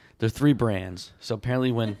 Exactly. They're 3 brands. So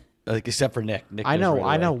apparently, when except for Nick. Nick I knows know.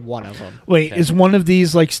 right I know away. one of them. Wait, Okay. is one of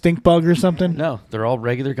these like stink bug or something? No, they're all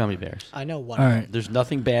regular gummy bears. I know one. All of right. them. There's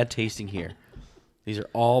nothing bad tasting here. These are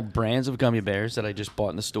all brands of gummy bears that I just bought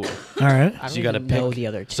in the store. All right. I don't So you got to even know pick. the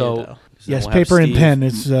other two So though. Yes, we'll have paper and Steve- pen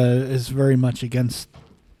is very much against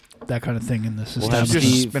that kind of thing in this We'll have Just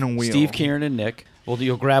establishment. Steve, spin a wheel. Steve, Kieran, and Nick. Well,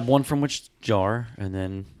 you'll grab one from which jar, and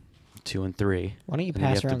then 2 and 3. Why don't you And then you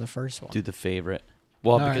pass have to around the first one? Do the favorite.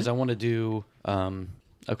 Well, All because right. I want to do.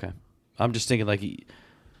 Okay, I'm just thinking like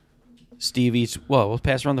Steve eats. Well, we'll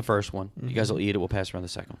pass around the first one. You guys will eat it. We'll pass around the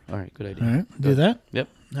second one. All right, good idea. All right. Do Good. that. Yep.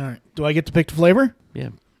 All right. Do I get to pick the flavor? Yeah.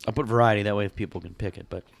 I'll put variety that way if people can pick it.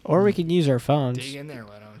 But Or we can use our phones. Dig in there,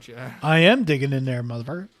 why don't you? I am digging in there,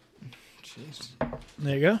 motherfucker. Jeez.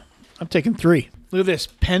 There you go. I'm taking 3. Look at this,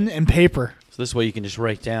 pen and paper. So this way you can just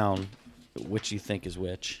write down which you think is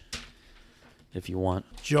which, if you want.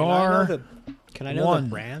 Jar. Can I know One. the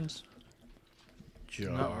brands?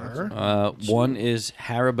 Jar. One is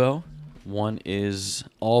Haribo, one is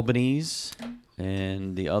Albanese,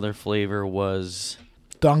 and the other flavor was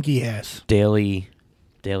Donkey ass. Daily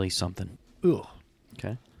something. Ooh.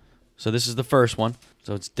 Okay. So this is the first one.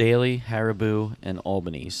 So it's Daily, Haribo, and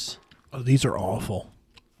Albanese. Oh, these are awful.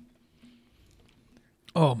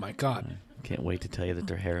 Oh my god. Can't wait to tell you that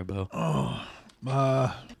they're Haribo.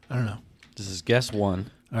 I don't know. This is guess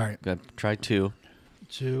one. All right. Got try two.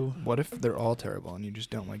 2. What if they're all terrible and you just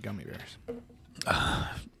don't like gummy bears?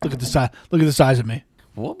 Look at the size. Look at the size of me.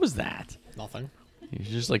 What was that? Nothing. You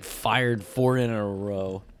just like fired 4 in a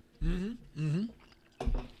row.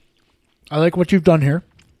 I like what you've done here.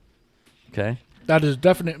 Okay. That is a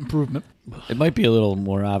definite improvement. It might be a little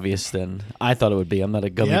more obvious than I thought it would be. I'm not a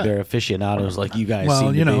gummy Yeah. bear aficionado like you guys Well,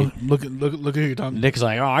 seem you to know, be. look at your tongue. Nick's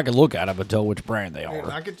like, oh, I can look at them and tell which brand they are.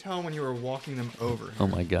 I could tell when you were walking them over. Oh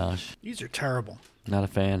my gosh. These are terrible. Not a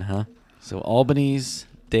fan, huh? So Albanese,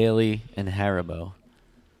 Daily, and Haribo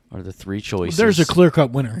are the 3 choices. There's a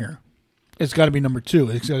clear-cut winner here. It's got to be number 2.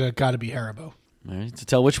 It's got to be Haribo. All right, to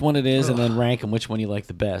tell which one it is and then rank them which one you like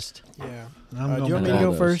the best. Yeah. I'm Do you going want me with to all go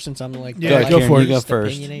those. first since I'm like Yeah, the go for it. You go least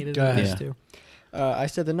first. opinionated Go of ahead. these two. I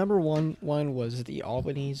said the number one was the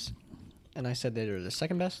Albanese, and I said they were the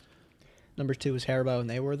second best. Number 2 is Haribo, and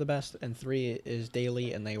they were the best. And 3 is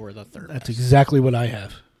Daily, and they were the third That's best. exactly what I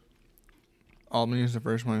have. Albany is the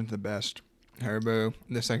first one, is the best. Haribo,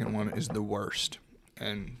 the second one, is the worst.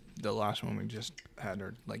 And the last one we just had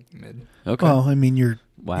are like mid. Okay. Well, I mean, your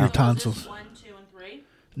Wow. tonsils. 1, 2, and 3.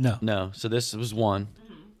 No. No, so this was 1,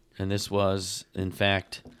 and this was, in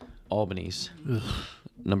fact, Albanese.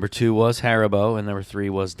 Number 2 was Haribo, and number 3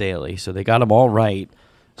 was Daily. So they got them all right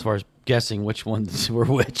as far as guessing which ones were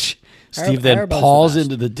which. Steve then Haribo's the paws best.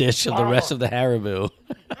 into the dish of the rest of the Haribo.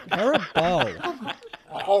 Haribo.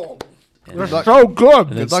 They're so good. And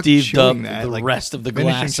then Good luck Steve chewing dumped that, the like, rest of the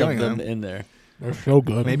finishing glass of chewing them them. in there. They're so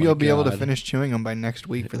good. Maybe my you'll be able to God. finish chewing them by next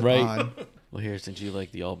week for the Right. pod. Well, here, since you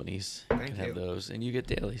like the Albanese, you Thank can have you. those, and you get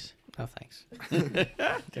Dailies. Oh, thanks.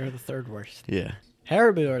 They're the third worst. Yeah.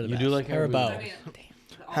 Haribo are the You best. do like Haribo? Haribo.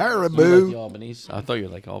 You like the Haribo. Albanese? I thought you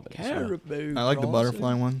like Albanese. yeah. Haribo. I like the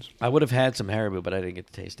butterfly ones. I would have had some Haribo, but I didn't get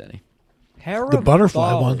to taste any. Haribo. The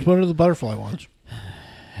butterfly ones. What are the butterfly ones?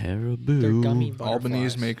 Haribo. They're gummy butterflies.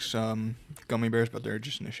 Albanese makes gummy bears, but they're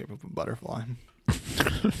just in the shape of a butterfly.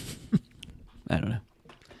 I don't know.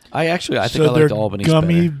 I think I so like they're the Albanese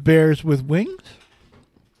gummy better. bears with wings?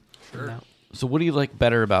 No. So what do you like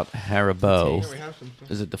better about Haribo? we have some.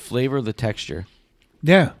 Is it the flavor or the texture?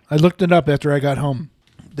 Yeah, I looked it up after I got home.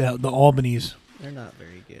 The Albanese. They're not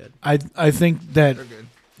very good. I think that They're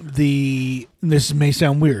good. this may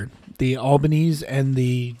sound weird. The Albanese and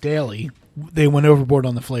the Daily, they went overboard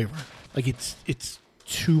on the flavor. Like it's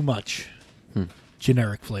too much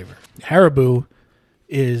generic flavor. Haribo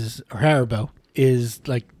is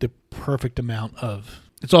like the perfect amount of.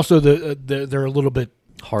 It's also they're a little bit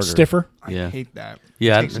Harder. stiffer. I Yeah. hate that.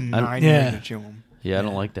 Yeah, It takes I- 9 Yeah. years to chew them. Yeah, I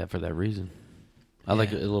don't like that for that reason. I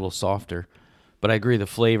like it a little softer. But I agree the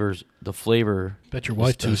flavor Bet your is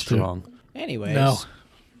wife too does too. strong. Anyways. No.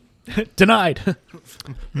 Denied.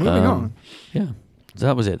 Moving on. Yeah. So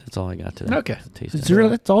that was it. That's all I got today. Okay. Taste Is test. there,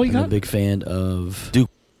 that's all you I'm a got? big fan of Duke.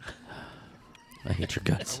 I hate your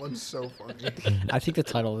guts. That one's so funny. I think the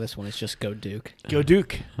title of this one is just Go Duke. Go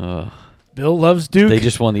Duke. Ugh. Bill loves Duke. They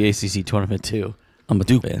just won the ACC tournament too. I'm a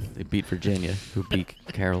Duke fan. They beat Virginia, who beat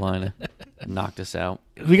Carolina, and knocked us out.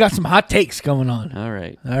 We got some hot takes going on. All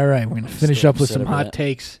right. All right, we're going to finish Still up with some upset about hot that.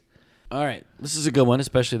 takes. All right. This is a good one,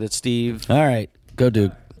 especially that Steve. All right. Go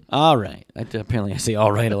Duke. All right. Apparently I say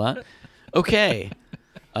all right a lot. Okay.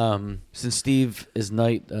 Since Steve is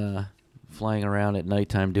flying around at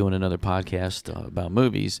nighttime doing another podcast about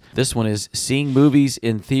movies, this one is seeing movies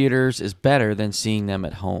in theaters is better than seeing them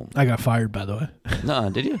at home. I got fired, by the way. Nuh-uh,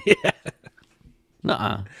 did you? Yeah.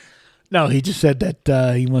 Nuh-uh. No, he just said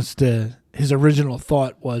that he wants to. His original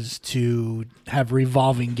thought was to have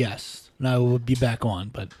revolving guests. And I would be back on,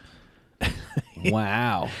 but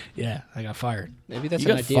Wow. yeah, I got fired. Maybe that's You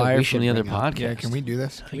an got idea we fired should from the other bring up. podcast. Yeah, can we do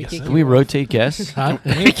this? We guess can- Can we rotate guests? Huh?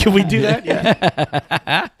 Can we do that?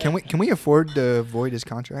 Yeah. Can we afford to void his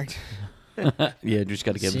contract? Yeah, just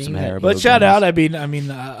got to give him some Seeing hair. that- But shout out. I mean,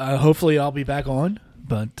 hopefully I'll be back on.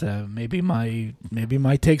 But maybe my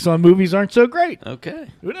takes on movies aren't so great. Okay.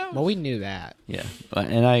 Who knows? Well, we knew that. Yeah,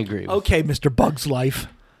 and I agree. Okay, Mr. Bug's Life.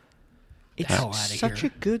 It's Hell outta such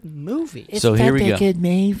here. a good movie. So here we go.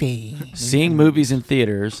 movie. Seeing movies in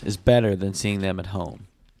theaters is better than seeing them at home.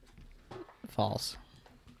 False.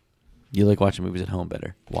 You like watching movies at home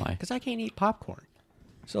better. Why? Because I can't eat popcorn.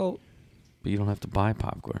 So, But you don't have to buy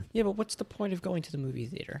popcorn. yeah, but what's the point of going to the movie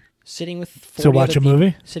theater? Sitting with 40 So watch other a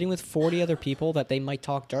movie? Sitting with 40 other people that they might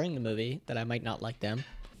talk during the movie that I might not like them.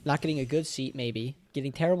 Not getting a good seat, maybe.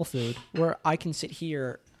 Getting terrible food. Where I can sit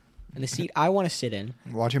here in the seat I want to sit in.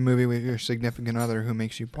 Watch a movie with your significant other who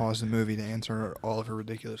makes you pause the movie to answer all of her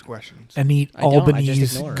ridiculous questions. And eat I don't, I just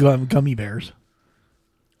Albanese ignore it. gummy bears.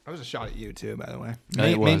 That was a shot at you too, by the way.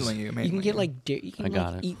 It was. Mainly you. Mainly You can get you. like you I can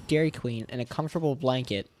got like it. eat Dairy Queen in a comfortable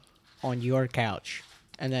blanket on your couch,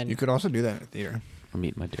 and then You could also do that in a theater, I'm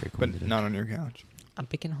eating my Dairy Queen but today. not on your couch. I'm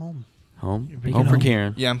picking home. Home? bringing Home for home.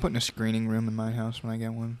 Karen. Yeah, I'm putting a screening room in my house when I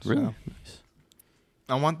get one. So Really? Nice.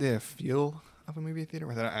 I want the feel of a movie theater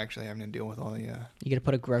without actually having to deal with all the. You got to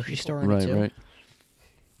put a grocery store in Right, it too. right.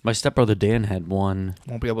 My stepbrother Dan had one.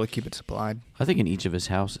 Won't be able to keep it supplied. I think in each of his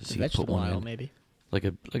houses he put Vegetable one aisle, in. maybe. Like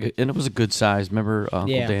a, and it was a good size. Remember Uncle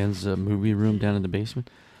Yeah. Dan's movie room down in the basement?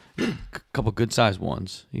 He had a couple good sized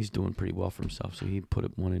ones. He's doing pretty well for himself, so he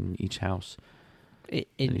put one in each house. In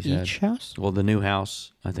that he's had. each house? Well, the new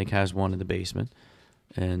house I think has one in the basement,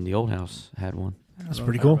 and the old house had one. That's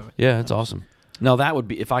pretty cool. Yeah, it's awesome. Now that would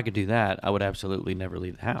be if I could do that, I would absolutely never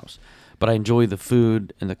leave the house. But I enjoy the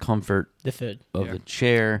food and the comfort The food. of Yeah. the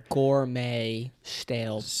chair, Gourmet,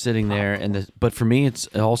 stale. sitting there, and but for me, it's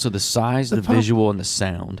also the size, the visual, and the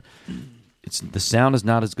sound. It's the sound is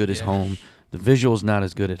not as good as home. The visual is not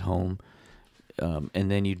as good at home. And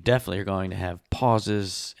then you definitely are going to have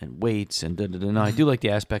pauses and waits and da-da-da. Now, I do like the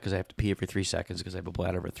aspect because I have to pee every 3 seconds because I have a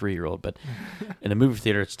bladder of a 3-year-old. But in a movie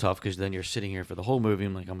theater, it's tough because then you're sitting here for the whole movie.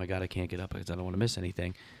 I'm like, oh my God, I can't get up because I don't want to miss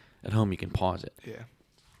anything. At home, you can pause it. Yeah.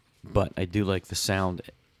 But I do like the sound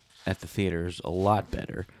at the theaters a lot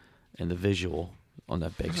better, and the visual on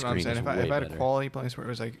that big That's what I'm screen saying. is If way I had a better. quality place where it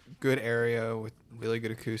was like good area with really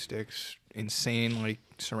good acoustics, insane like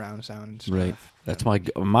surround sound and stuff. Right. That's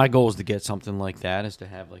my goal is to get something like that, is to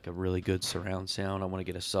have like a really good surround sound. I want to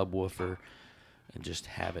get a subwoofer and just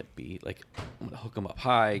have it be like, I'm gonna hook them up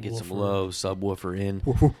high, get some low subwoofer in,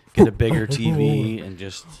 get a bigger TV, and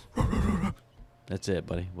just that's it,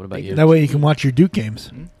 buddy. What about you? That way you can watch your Duke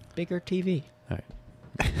games. Bigger TV. All right.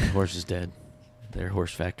 The horse is dead. Their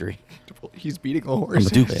horse factory. He's beating a I'm horse. a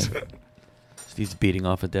Duke fan. Steve's beating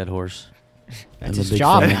off a dead horse. That's I'm a his big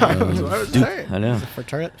job. fan now. of That's what I was Duke. saying. I know.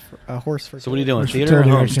 A horse for. So what are you doing? Horse Theater or fraternity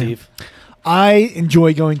home, right there. Steve? I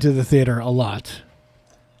enjoy going to the theater a lot.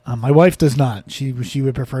 My wife does not. She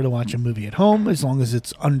would prefer to watch a movie at home as long as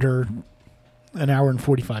it's under an hour and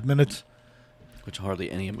 45 minutes. Which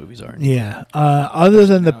hardly any movies are. Yeah. Other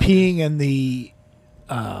than the peeing and the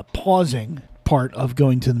pausing part of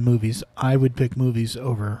going to the movies, I would pick movies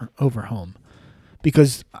over home,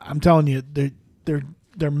 because I'm telling you,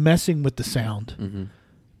 they're messing with the sound Mm-hmm.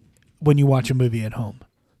 when you watch a movie at home.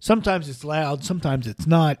 Sometimes it's loud, sometimes it's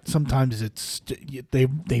not. Sometimes it's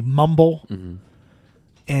they mumble, Mm-hmm.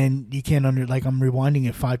 and you can't like I'm rewinding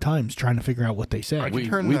it 5 times trying to figure out what they say. I We- can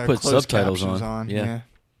turn we the put closed subtitles captions on. on. Yeah. Yeah.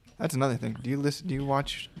 That's another thing. Do you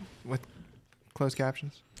watch with closed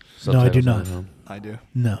captions? No, I do Subtitles not. at home. I do.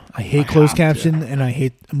 No, I hate I closed have to. caption and I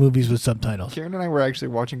hate movies with subtitles. Karen and I were actually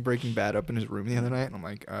watching Breaking Bad up in his room the other night, and I'm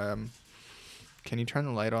like, can you turn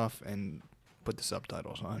the light off and put the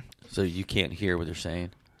subtitles on? So you can't hear what they're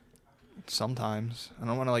saying. Sometimes I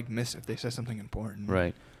don't want to like miss if they say something important.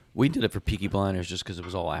 Right. We did it for Peaky Blinders just because it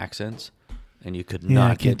was all accents, and you could Yeah, I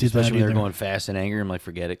not can't get, do that especially when they were either. going fast and angry. I'm like,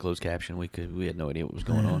 forget it, closed caption. We had no idea what was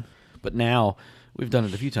going on. But now we've done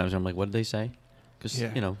it a few times. And I'm like, what did they say? Because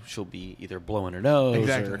Yeah. she'll be either blowing her nose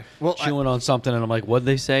Exactly. or Well, chewing on something, and I'm like, what did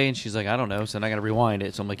they say? And she's like, I don't know. So then I got to rewind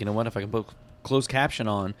it. So I'm like, you know what? If I can put closed caption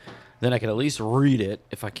on, then I can at least read it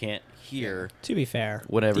if I can't hear To be fair,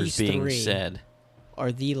 whatever's these being three said.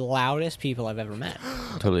 are the loudest people I've ever met.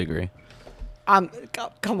 Totally agree.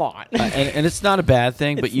 Come on. And it's not a bad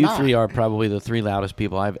thing, but It's you not. three are probably the 3 loudest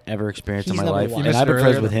people I've ever experienced He's in my number life. one. And I've been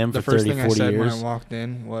friends with him the for first 30, thing 40 I said years. when I walked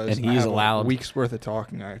in was, And I he's have loud. a week's worth of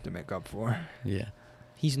talking I have to make up for. Yeah.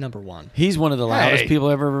 He's number one. He's one of the loudest Hey. people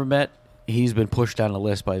I've ever met. He's been pushed down the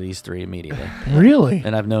list by these 3 immediately. Really?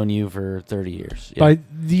 And I've known you for 30 years. Yeah. By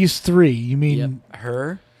these 3, you mean? Yep.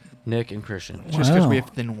 Her, Nick, and Christian. Just because we Wow.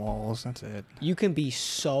 have thin walls, that's it. You can be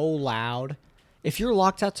so loud. If you're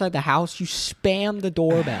locked outside the house, you spam the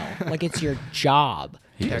doorbell like it's your job.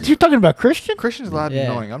 You're talking about Christian? Christian's loud Yeah.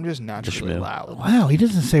 and annoying. I'm just naturally Schmidt. loud. Wow, he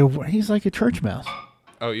doesn't say a word. He's like a church mouse.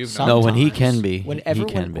 Oh, you've Some- No, when he Sometimes. can be. Whenever, he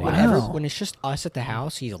can be. Wow. when it's just us at the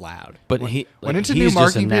house, he's loud. But he, When like, it's a he's new just a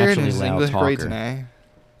marking period and naturally his loud English grade's talker. an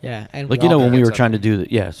A, Yeah, and Like, you know, when we gets were up trying to do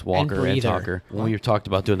the, yes, Walker and breather. Talker. When we talked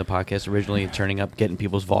about doing the podcast originally and turning up, getting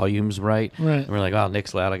people's volumes right. Right. And we're like, oh,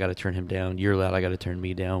 Nick's loud. I got to turn him down. You're loud. I got to turn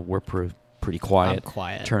me down. We're pretty quiet. I'm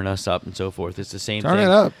quiet. Turn us up and so forth. It's the same Turn thing.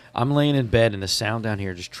 it up. I'm laying in bed and the sound down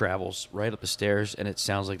here just travels right up the stairs and it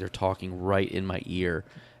sounds like they're talking right in my ear.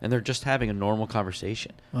 And they're just having a normal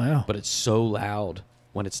conversation. Wow. But it's so loud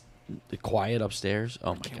when it's quiet upstairs.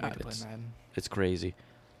 Oh, my Can't wait God. to play Madden. It's crazy.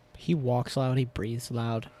 He walks loud. He breathes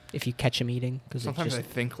loud. If you catch him eating, because Sometimes I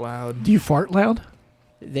think loud. Do you fart loud?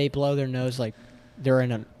 they blow their nose like they're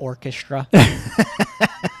in an orchestra,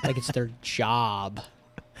 like it's their job.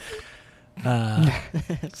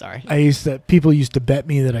 Sorry. People used to bet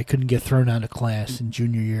me that I couldn't get thrown out of class in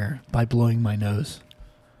junior year by blowing my nose.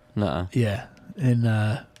 Nuh-uh. Yeah. In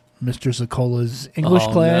Mr. Zaccola's English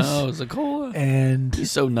Oh, class. no, Zacola. And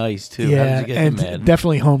He's so nice, too. How yeah, did you get and him mad?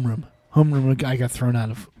 definitely homeroom. Homeroom, I got thrown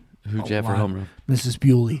out of Who'd a you have for lot. homeroom? Mrs.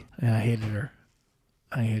 Bewley, and I hated her.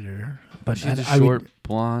 But She's a I would- short,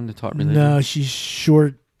 blonde, that taught religion. No, she's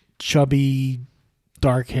short, chubby,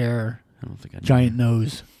 dark hair, I don't think I knew giant her.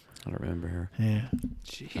 nose. I don't remember her. Yeah,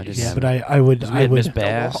 Jeez. I just yeah. have But her. I would, 'Cause we I had Miss would,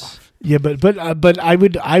 Bass. yeah. But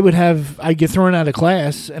I'd get thrown out of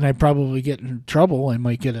class, and I'd probably get in trouble. I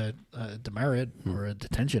might get a demerit or a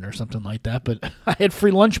detention or something like that. But I had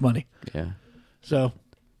free lunch money, Yeah. so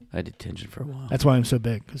I had detention for a while. that's why I'm so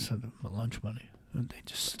big, because of my lunch money. And they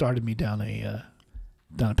just started me down a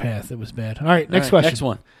path that was bad. All right, next All right, question. Next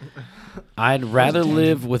one. I'd rather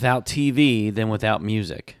live without TV than without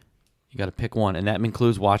music. You got to pick one, and that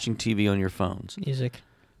includes watching TV on your phones. Music.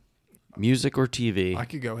 Music or TV? I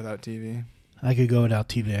could go without TV. I could go without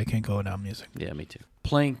TV. I can't go without music. Yeah, me too.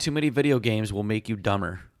 Playing too many video games will make you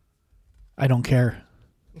dumber. I don't care.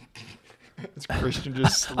 It's Christian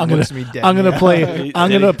just I'm gonna, looks me dead. I'm in gonna the play. eye.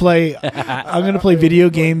 I'm gonna play. I'm gonna play video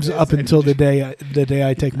games up until the day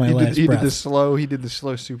I take my last He breath. did the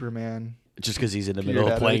slow Superman. Just because he's in the Peter middle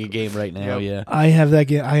of Rabbit. playing a game right now, Yep. yeah. I have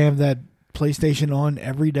that. I have that PlayStation on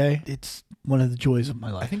every day. It's one of the joys of my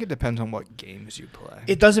I life. think it depends on what games you play.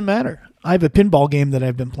 It doesn't matter. I have a pinball game that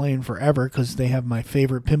I've been playing forever because they have my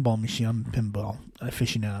favorite pinball machine. I'm a pinball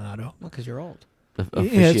aficionado. Well, because you're old. Yeah, it's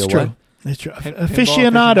Officio true. what? It's true. Pinball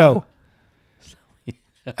Aficionado.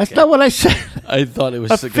 That's not what I said. I thought it was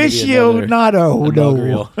gonna be another Aficionado. No.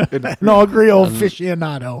 inaugural. Inaugural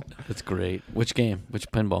aficionado. That's great. Which game? Which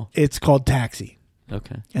pinball? It's called Taxi.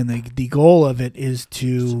 Okay. And the goal of it is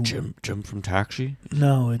to Jim from Taxi?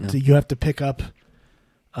 no, you have to pick up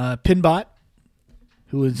Pinbot,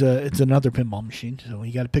 who is it's another pinball machine. So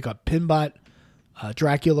you got to pick up Pinbot,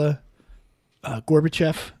 Dracula,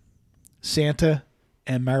 Gorbachev, Santa,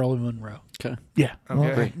 and Marilyn Monroe. Okay. Yeah,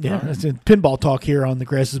 Okay. Well, yeah. That's a pinball talk here on the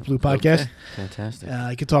Grass is Blue podcast. Okay. Fantastic.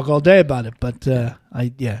 I could talk all day about it, but and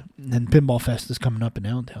Pinball Fest is coming up in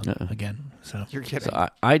Allentown again. So You're kidding. So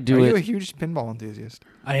I do Are you a it. huge pinball enthusiast?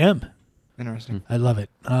 I am. Interesting. I love it.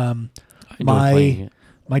 I enjoy playing My it.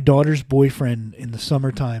 my daughter's boyfriend in the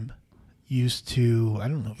summertime used to, I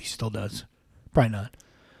don't know if he still does, probably not,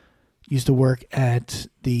 used to work at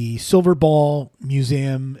the Silver Ball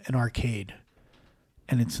Museum and Arcade.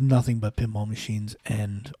 And it's nothing but pinball machines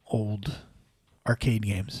and old arcade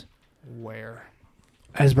games. Where?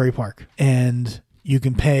 Asbury Park. And you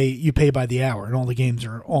pay by the hour, and all the games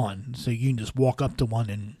are on. So you can just walk up to one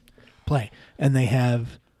and play. And they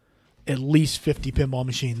have at least 50 pinball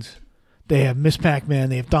machines. They have Miss Pac-Man.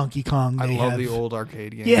 They have Donkey Kong. I They love have, the old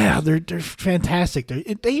arcade games. Yeah, they're fantastic.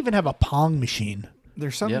 They even have a Pong machine.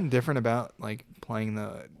 There's something different about like playing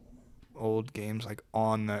the old games like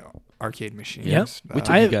on the arcade machines. Yep. We took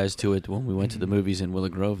I- you guys to it when we went to the movies in Willow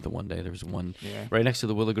Grove the one day. There was one Yeah. right next to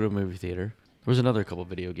the Willow Grove movie theater. There was another couple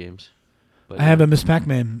video games. But, I have a Miss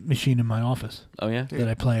Pac-Man machine in my office Oh yeah. that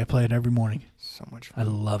I play. I play it every morning. So much I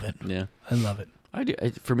fun. love it. Yeah. I love it. I do.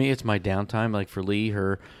 For me, it's my downtime. Like for Lee,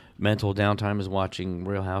 her mental downtime is watching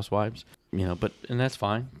Real Housewives. You know, and that's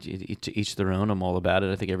fine. To each their own. I'm all about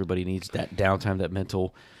it. I think everybody needs that downtime, that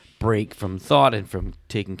mental break from thought and from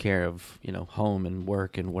taking care of home and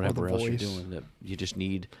work and whatever else you're voice. doing. That you just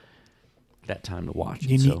need that time to watch.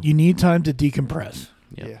 You need time to decompress.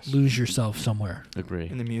 Yeah, Yes. Lose yourself somewhere. agree.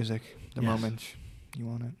 In the music, the Yes. moment you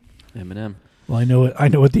want it. Eminem. Well, I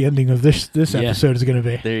know what the ending of this Yeah. episode is going to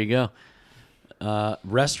be. There you go.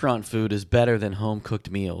 Restaurant food is better than home cooked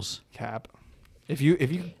meals. Cap. If you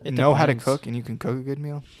It know how to depends. cook and you can cook a good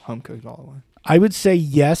meal, home cooked all the way. I would say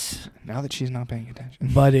yes, Now that she's not paying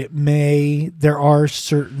attention. but there are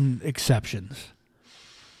certain exceptions.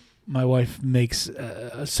 My wife makes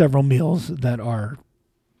several meals that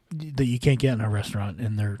you can't get in a restaurant,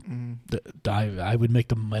 and I would make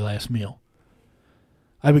them my last meal.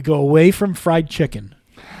 I would go away from fried chicken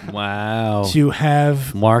Wow. to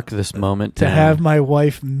have Mark this moment. to down. have my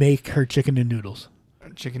wife make her chicken and noodles.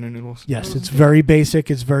 Chicken and noodles. Yes, it's very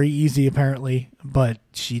basic. It's very easy, apparently, but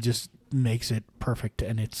she just makes it perfect,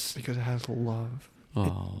 and it's Because it has love.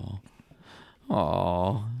 Oh.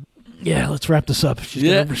 Oh. yeah. Let's wrap this up.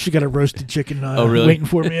 Yeah. She got a roasted chicken Oh, really? waiting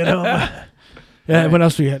for me at home. Yeah. What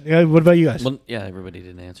else we had? Yeah, what about you guys? Well, yeah, everybody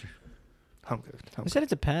didn't answer. Home cooked. I said it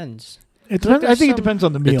depends. It depends, I there's think it some- depends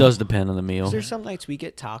on the meal. It does depend on the meal. 'Cause there's some nights we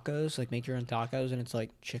get tacos, like make your own tacos, and it's like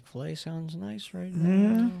Chick-fil-A sounds nice right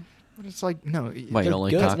now. But it's like, no. Why, you They're don't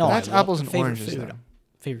like good. tacos? No, I That's love- apples and favorite oranges, Food. though.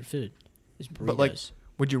 Favorite food is burritos. But, like,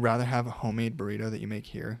 would you rather have a homemade burrito that you make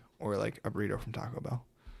here or like a burrito from Taco Bell?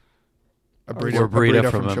 A burrito, Or a burrito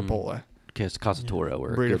from, from Chipotle. Casatoro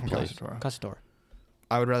or a Burrito good from place. Casa Toro. Castore.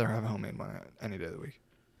 I would rather have a homemade one any day of the week.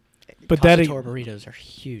 But that Castore burritos are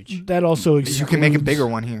huge. that also You can make a excludes- bigger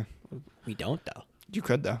one here. We don't though. You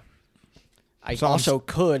could though. I So I'm also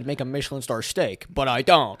could make a Michelin star steak, but I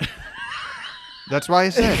don't. That's why I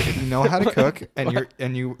said if you know how to cook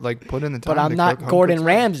and you like put in the time. But I'm to not cook home Gordon cooked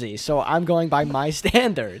Ramsay, so I'm going by my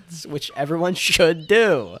standards, which everyone should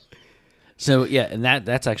do. So yeah, and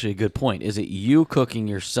that's actually a good point. Is it you cooking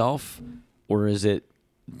yourself, or is it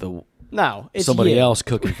the No, it's somebody you. else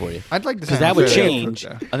cooking for you? I'd like to say Because that I'm would fairly change.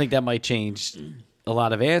 cooked, though. I think that might change a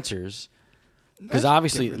lot of answers. Because That's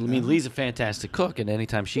obviously, I different, mean, though. Lee's a fantastic cook, and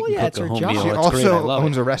anytime she Well, can yeah, cook it's a her home job. meal, She it's great. I also love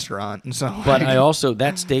owns it. a restaurant, and so But like, I also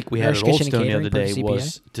that steak we had Irish at Kitchen Old and Stone the other Catering day for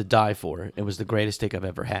was to die for. It was the greatest steak I've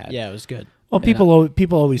ever had. Yeah, it was good. Well,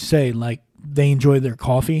 people always say like they enjoy their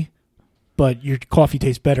coffee, but your coffee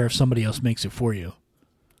tastes better if somebody else makes it for you.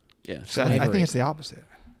 yeah. so I think it's the opposite.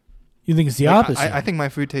 You think it's the Like, opposite? I think my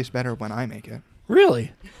food tastes better when I make it.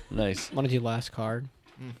 really. Nice. Want to do last card?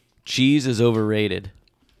 Cheese is overrated.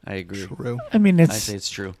 I agree. True. I mean, I it's say it's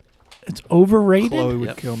true. it's overrated Chloe would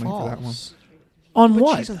Yep. kill me for that one. False. on But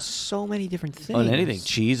what? cheese on so many different things. On anything,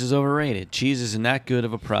 cheese is overrated. Cheese isn't that good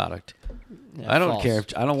of a product. Yeah, I don't false. care.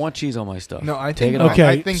 I don't want cheese on my stuff. No, I Take think it off. Okay,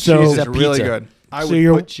 I think so- cheese is Except really pizza. good. I So would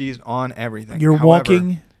you're- put cheese on everything. You're However,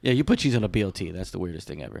 walking. Yeah, you put cheese on a BLT. That's the weirdest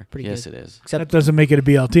thing ever. Pretty yes, good. it is. That Except doesn't make it a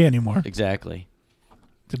BLT anymore. Exactly.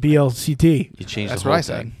 It's a BLCT. You change That's the what whole I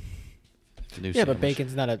said. thing. It's a new yeah, but sandwich.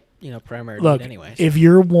 bacon's not a primary Look, meat anyway. if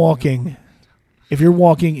you're walking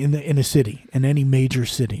in a city, in any major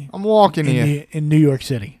city, I'm walking in, here. in New York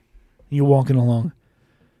City, you're walking along,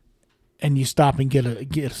 and you stop and get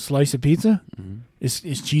a slice of pizza. Is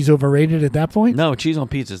cheese overrated at that point? No, cheese on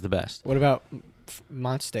pizza is the best. What about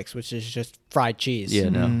Mont Sticks, which is just fried cheese? Yeah,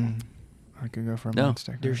 no. I could go for a No.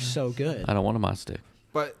 monster. They're so good. I don't want a Mont stick.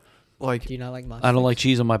 But like, Do you not like Mont I don't like Sticks?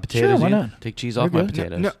 cheese on my potatoes. why either. not? Take cheese They're off my good.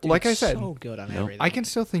 potatoes. no, Dude, like I it's said, so good on Nope. everything. I can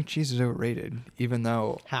still think cheese is overrated, even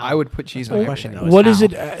though How? I would put cheese That's on my question, everything. though. What is how?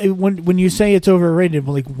 it when you say it's overrated?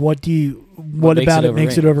 Like, what makes about it it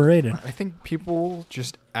makes it overrated? I think people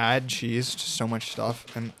just add cheese to so much stuff,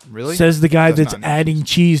 and really Says the guy does that's not need adding cheese.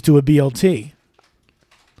 cheese to a BLT.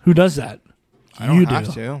 Who does that? I don't You have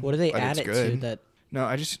do. to. What do they but add it's it good. to that? No,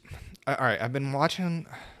 all right, I've been watching.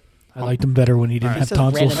 I liked him better when he didn't Alright. have It says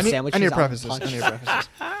tonsils. random I need sandwiches to on preface this. punch. I need to preface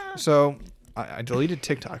this. So I deleted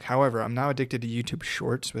TikTok. However, I'm now addicted to YouTube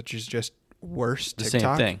Shorts, which is just worse. The same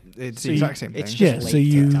TikTok. thing. It's So the you- exact same thing. It's Yeah, just so late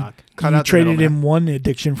you- TikTok. Cut You out the traded middleman. in one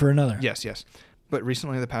addiction for another. Yes. But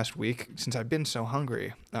recently, the past week, since I've been so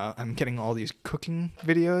hungry, I'm getting all these cooking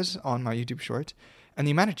videos on my YouTube Shorts, and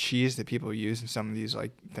the amount of cheese that people use in some of these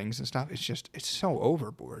like things and stuff, it's so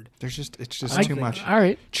overboard. It's just too much. All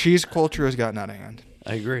right. Cheese culture has gotten out of hand.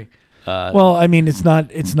 I agree. Well, I mean, it's not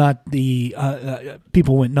the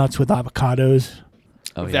people went nuts with avocados,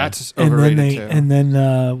 oh, yeah. That's and overrated then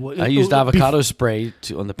too. I used avocado spray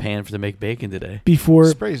on the pan to make bacon today. before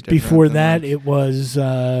Spray's different before than, that. like- It was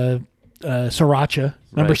sriracha.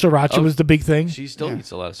 Remember Right. sriracha Oh, was the big thing. She still Yeah. eats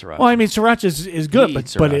a lot of sriracha. Well, I mean, sriracha is good, He but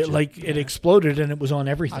eats but it sriracha. it exploded and it was on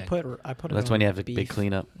everything. I put it. That's on when you have a beef. big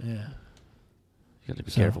cleanup. yeah. You got to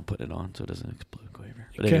be So- careful putting it on so it doesn't explode. Quaver.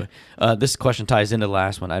 But Okay. anyway, this question ties into the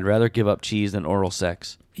last one. I'd rather give up cheese than oral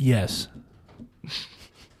sex. Yes.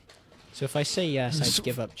 So if I say yes, I'd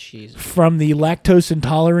give up cheese. From the lactose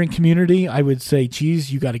intolerant community, I would say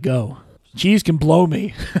cheese. You got to go. Cheese can blow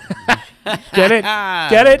me. Get it?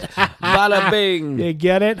 Get it? Bada bing. You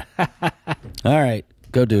get it? All right,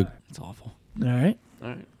 go, dude. It's awful. All right. All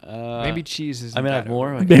right. Maybe cheese is. I mean, I have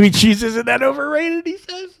more. Maybe cheese isn't that overrated. He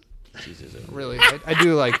says. Cheese is over. Really, I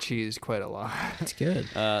do like cheese quite a lot. It's good.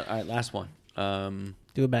 All right, last one.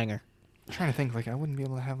 Do a banger. I'm trying to think, like I wouldn't be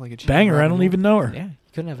able to have like a cheese Banger. I don't ravioli. even know her. Yeah, you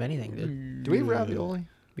couldn't have anything, dude. Do we have ravioli?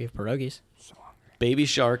 We have pierogies. Baby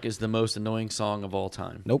Shark is the most annoying song of all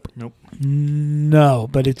time. Nope. Nope. No,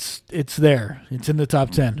 but it's there. It's in the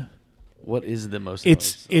top 10. What is the most?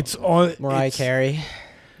 It's annoying song? on Mariah it's, Carey.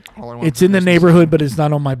 All I Want It's for in the Christmas. neighborhood, but it's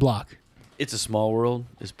not on my block. It's a Small World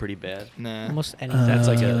is pretty bad. Nah. Almost anything. That's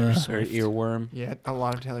like Uh, a earworm. Yeah, a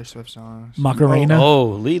lot of Taylor Swift songs. Macarena. Oh,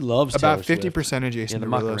 Lee loves About Taylor Swift. 50% of Yeah, Jason the Derulo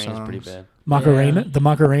Macarena's songs. pretty bad. Macarena. Yeah. The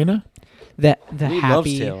Macarena. The Lee loves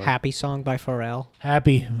happy Taylor. happy song by Pharrell.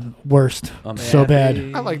 Happy. Worst. I'm So happy.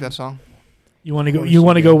 bad. I like that song. You want to go? Worst You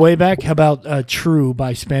want to is go good. way back? How about "True"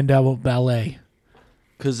 by Spandau Ballet?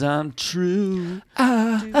 'Cause I'm true.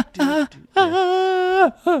 I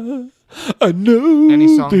know.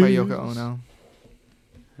 Any song by this. Yoko Ono.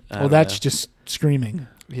 I Well, don't that's know. just screaming.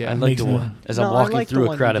 Yeah. I like makes the me- one as No, I'm I walking like the through one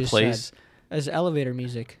a you crowded just place. As elevator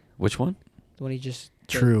music. Which one? The one he just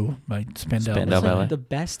did. "True" by Spandau. Spandau It's like Ballet. the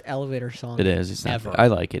best elevator song. It is. It's not. Ever. Bad. I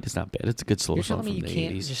like it. It's not bad. It's a good slow You're song telling me from you the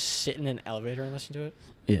can't 80s. just sit in an elevator and listen to it?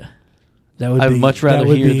 Yeah. That would I'd be, much rather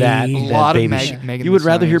would hear be- that A than lot of Baby Meg- Shark. Megan You would Thee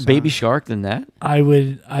rather hear Stallion Baby songs. Shark than that? I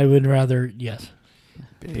would rather. Yes.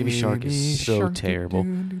 Baby Shark is so Shark, terrible.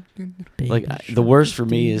 Baby Like the worst for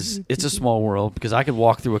me is It's a Small World because I could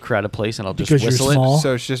walk through a crowded place and I'll just Because you're whistle small. it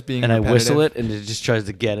So it's just being and I whistle repetitive. it and it just tries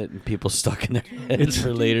to get it and people stuck in their heads It's-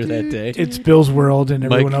 for later that day. It's Bill's world, and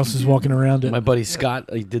Mike- everyone else is walking around it. My buddy Scott,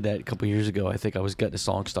 he did that a couple years ago. I think I was getting a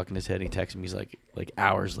song stuck in his head. And he texted me. He's like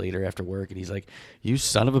hours later after work, and he's like, "You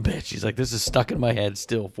son of a bitch!" He's like, "This is stuck in my head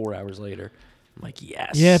still 4 hours later." I'm like,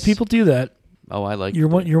 "Yes." Yeah, people do that. Oh, I like. You're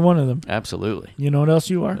one. You're one of them. Absolutely. You know what else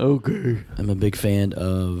you are? Okay. I'm a big fan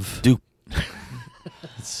of Duke.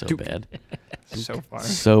 It's so Duke. bad. So far.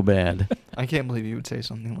 So bad. I can't believe you would say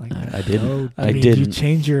something like that. I didn't. I I mean, you didn't.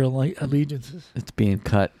 change your allegiances. It's being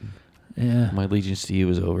cut. Yeah. My allegiance to you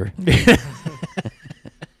is over.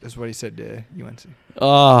 That's what he said to UNC.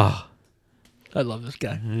 Oh. I love this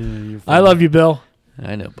guy. You're I funny. love you, Bill.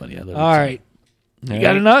 I know, buddy. I love All you. right. All You got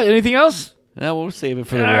right. enough? Anything else? No, we'll save it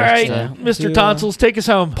for All the rest. right, Yeah. Mr. Do, Tonsils, take us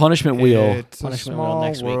home. Punishment wheel. It's a Punishment Wheel small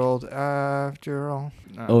next week. world after all.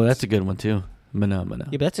 No, Oh, that's a good one too. Mana. Yeah,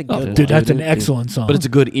 but that's a Oh, good dude, one. that's an excellent song. But it's a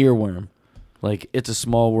good earworm. Like It's a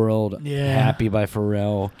Small World. Yeah. Happy by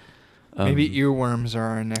Pharrell. Maybe earworms are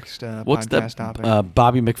our next What's podcast that topic.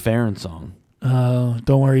 Bobby McFerrin song?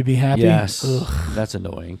 Don't worry, be happy. Yes. Ugh. That's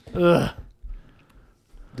annoying. Ugh.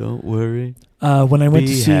 Don't worry. When I went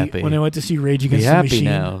Be to see happy. Rage Be Against the happy Machine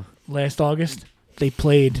now. last August, they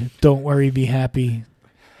played "Don't Worry, Be Happy"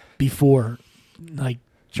 before, like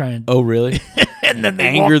trying. Oh, really? And then they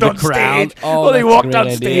Anger walked the on crowd. stage. Oh, well, they that's a walked great on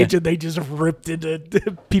idea. stage and they just ripped into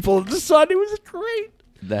the people in the sun. It was great.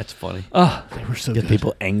 That's funny. Oh, they were so Get good.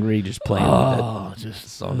 people angry just playing Oh, that just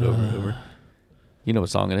song over and over. You know what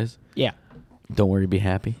song it is? Yeah. Don't worry, be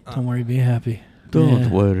happy. Don't worry, be happy. Don't Yeah.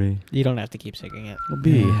 worry, You don't have to keep singing it.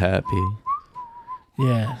 be Yeah. happy.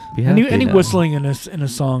 Yeah. Be Any happy now. whistling in a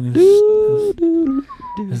song is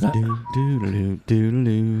is not.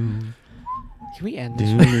 Can we end this?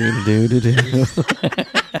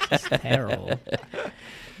 It's terrible.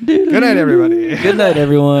 Good night, everybody. Good night,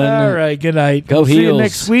 everyone. All right. Good night. Go we'll See you Heels.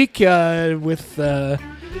 next week with.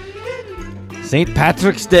 St.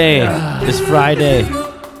 Patrick's Day this Friday.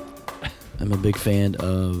 I'm a big fan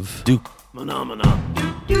of Duke. Mana.